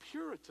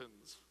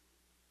 Puritans.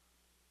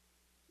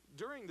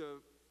 During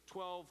the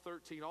 12,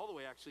 13, all the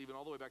way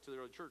back to the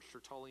early church,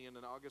 Tertullian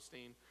and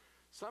Augustine,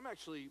 some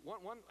actually,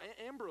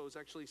 Ambrose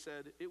actually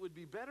said, it would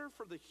be better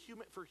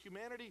for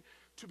humanity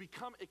to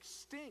become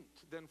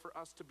extinct than for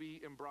us to be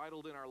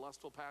embridled in our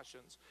lustful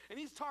passions. And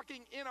he's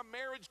talking in a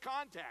marriage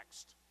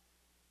context.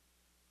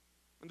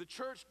 And the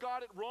church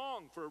got it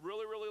wrong for a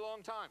really, really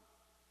long time.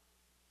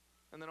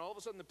 And then all of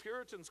a sudden the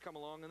Puritans come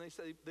along and they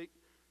say,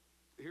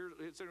 here,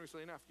 it's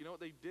interesting enough, you know what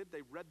they did?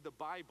 They read the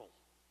Bible.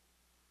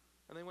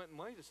 And they went,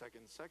 wait a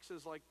second, sex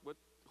is like what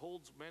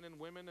holds men and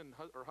women,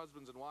 or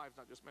husbands and wives,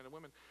 not just men and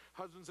women,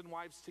 husbands and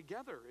wives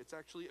together. It's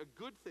actually a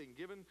good thing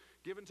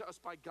given to us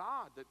by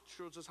God that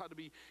shows us how to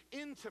be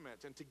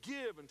intimate and to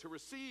give and to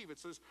receive.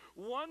 It's this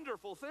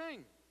wonderful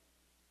thing.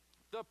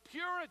 The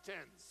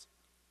Puritans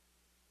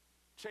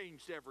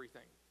changed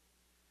everything.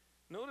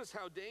 Notice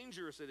how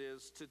dangerous it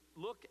is to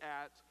look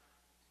at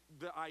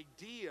the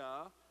idea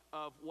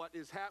of what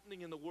is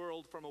happening in the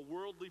world from a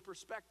worldly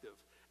perspective.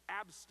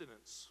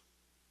 Abstinence.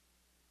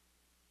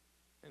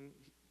 And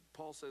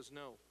Paul says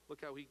no.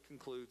 Look how he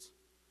concludes.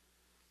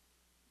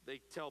 They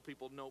tell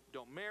people, nope,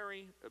 don't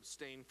marry,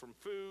 abstain from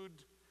food.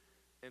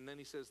 And then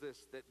he says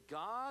this, that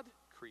God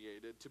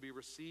created to be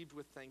received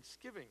with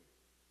thanksgiving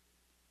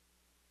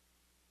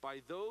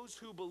by those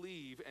who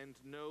believe and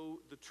know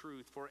the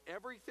truth. For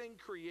everything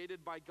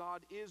created by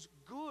God is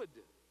good,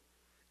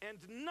 and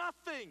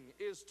nothing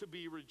is to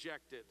be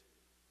rejected.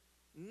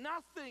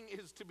 Nothing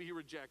is to be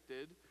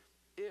rejected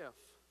if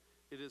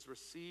it is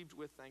received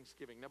with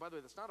thanksgiving. Now, by the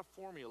way, that's not a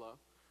formula,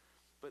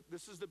 but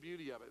this is the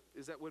beauty of it,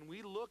 is that when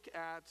we look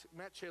at,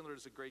 Matt Chandler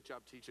does a great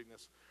job teaching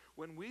this,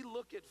 when we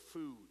look at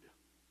food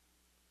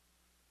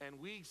and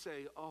we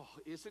say, oh,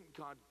 isn't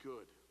God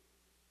good?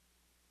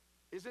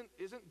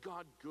 Isn't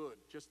God good?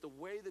 Just the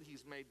way that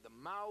he's made the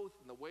mouth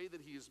and the way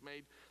that he has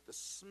made the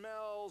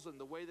smells and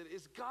the way that,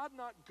 is God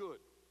not good?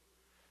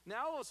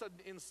 Now all of a sudden,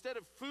 instead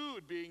of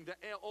food being the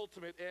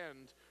ultimate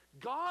end,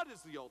 God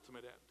is the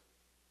ultimate end.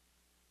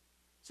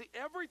 See,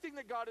 everything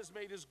that God has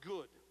made is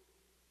good.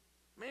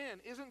 Man,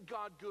 isn't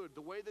God good?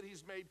 The way that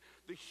he's made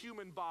the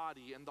human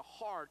body and the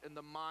heart and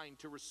the mind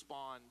to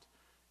respond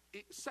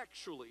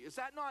sexually. Is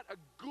that not a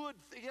good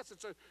thing? Yes,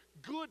 it's a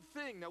good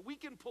thing. Now, we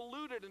can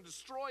pollute it and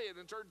destroy it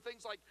and turn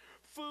things like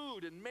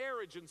food and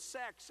marriage and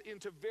sex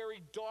into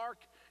very dark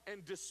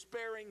and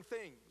despairing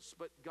things.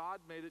 But God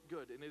made it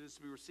good, and it is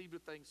to be received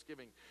with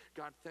thanksgiving.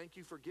 God, thank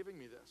you for giving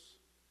me this.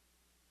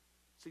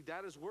 See,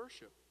 that is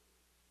worship.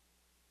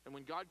 And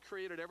when God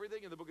created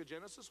everything in the book of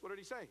Genesis, what did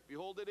he say?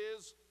 Behold, it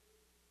is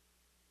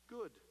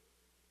good.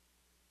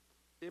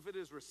 If it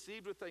is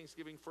received with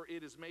thanksgiving, for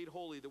it is made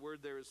holy. The word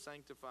there is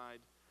sanctified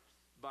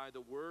by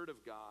the word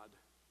of God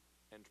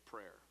and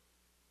prayer,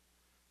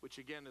 which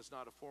again is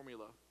not a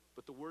formula,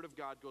 but the word of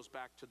God goes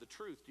back to the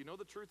truth. Do you know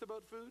the truth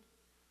about food?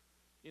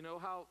 You know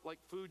how like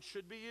food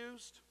should be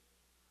used?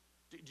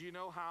 Do you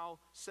know how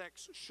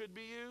sex should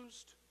be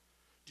used?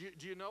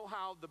 Do you know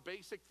how the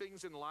basic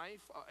things in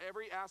life,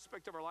 every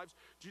aspect of our lives,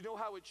 do you know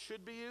how it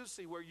should be used?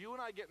 See, where you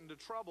and I get into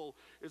trouble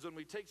is when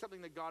we take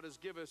something that God has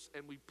given us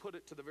and we put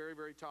it to the very,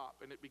 very top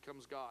and it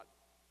becomes God.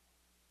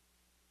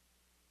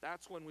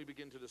 That's when we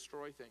begin to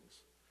destroy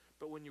things.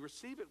 But when you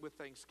receive it with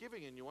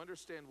thanksgiving and you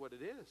understand what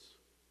it is,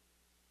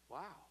 wow,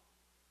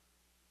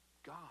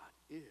 God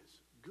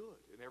is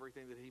good, and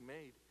everything that he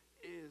made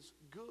is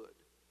good.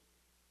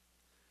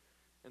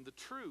 And the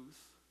truth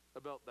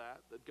about that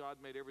God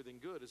made everything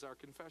good, is our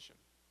confession.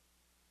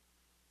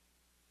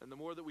 And the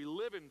more that we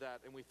live in that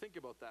and we think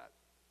about that,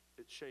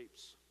 it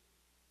shapes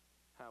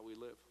how we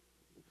live.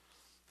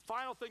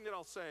 Final thing that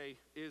I'll say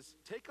is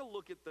take a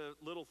look at the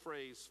little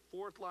phrase,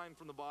 fourth line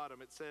from the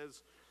bottom. It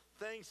says,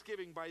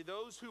 thanksgiving by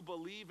those who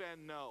believe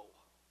and know.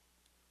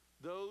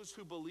 Those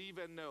who believe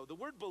and know. The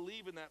word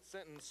believe in that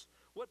sentence,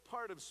 what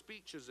part of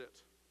speech is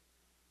it?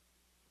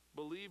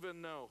 Believe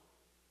and know.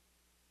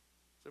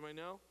 Does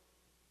anybody know?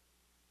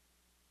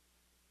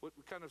 What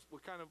kind of,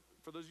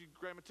 for those of you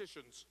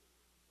grammaticians,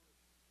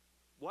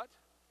 what?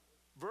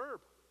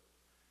 Verb.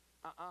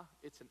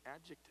 It's an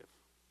adjective.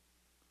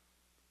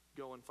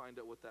 Go and find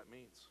out what that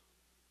means.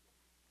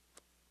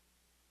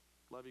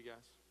 Love you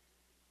guys.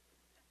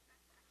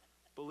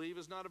 Believe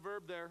is not a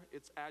verb there.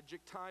 It's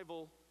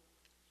adjectival.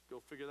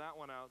 Go figure that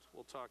one out.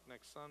 We'll talk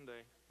next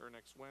Sunday or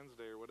next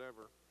Wednesday or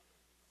whatever.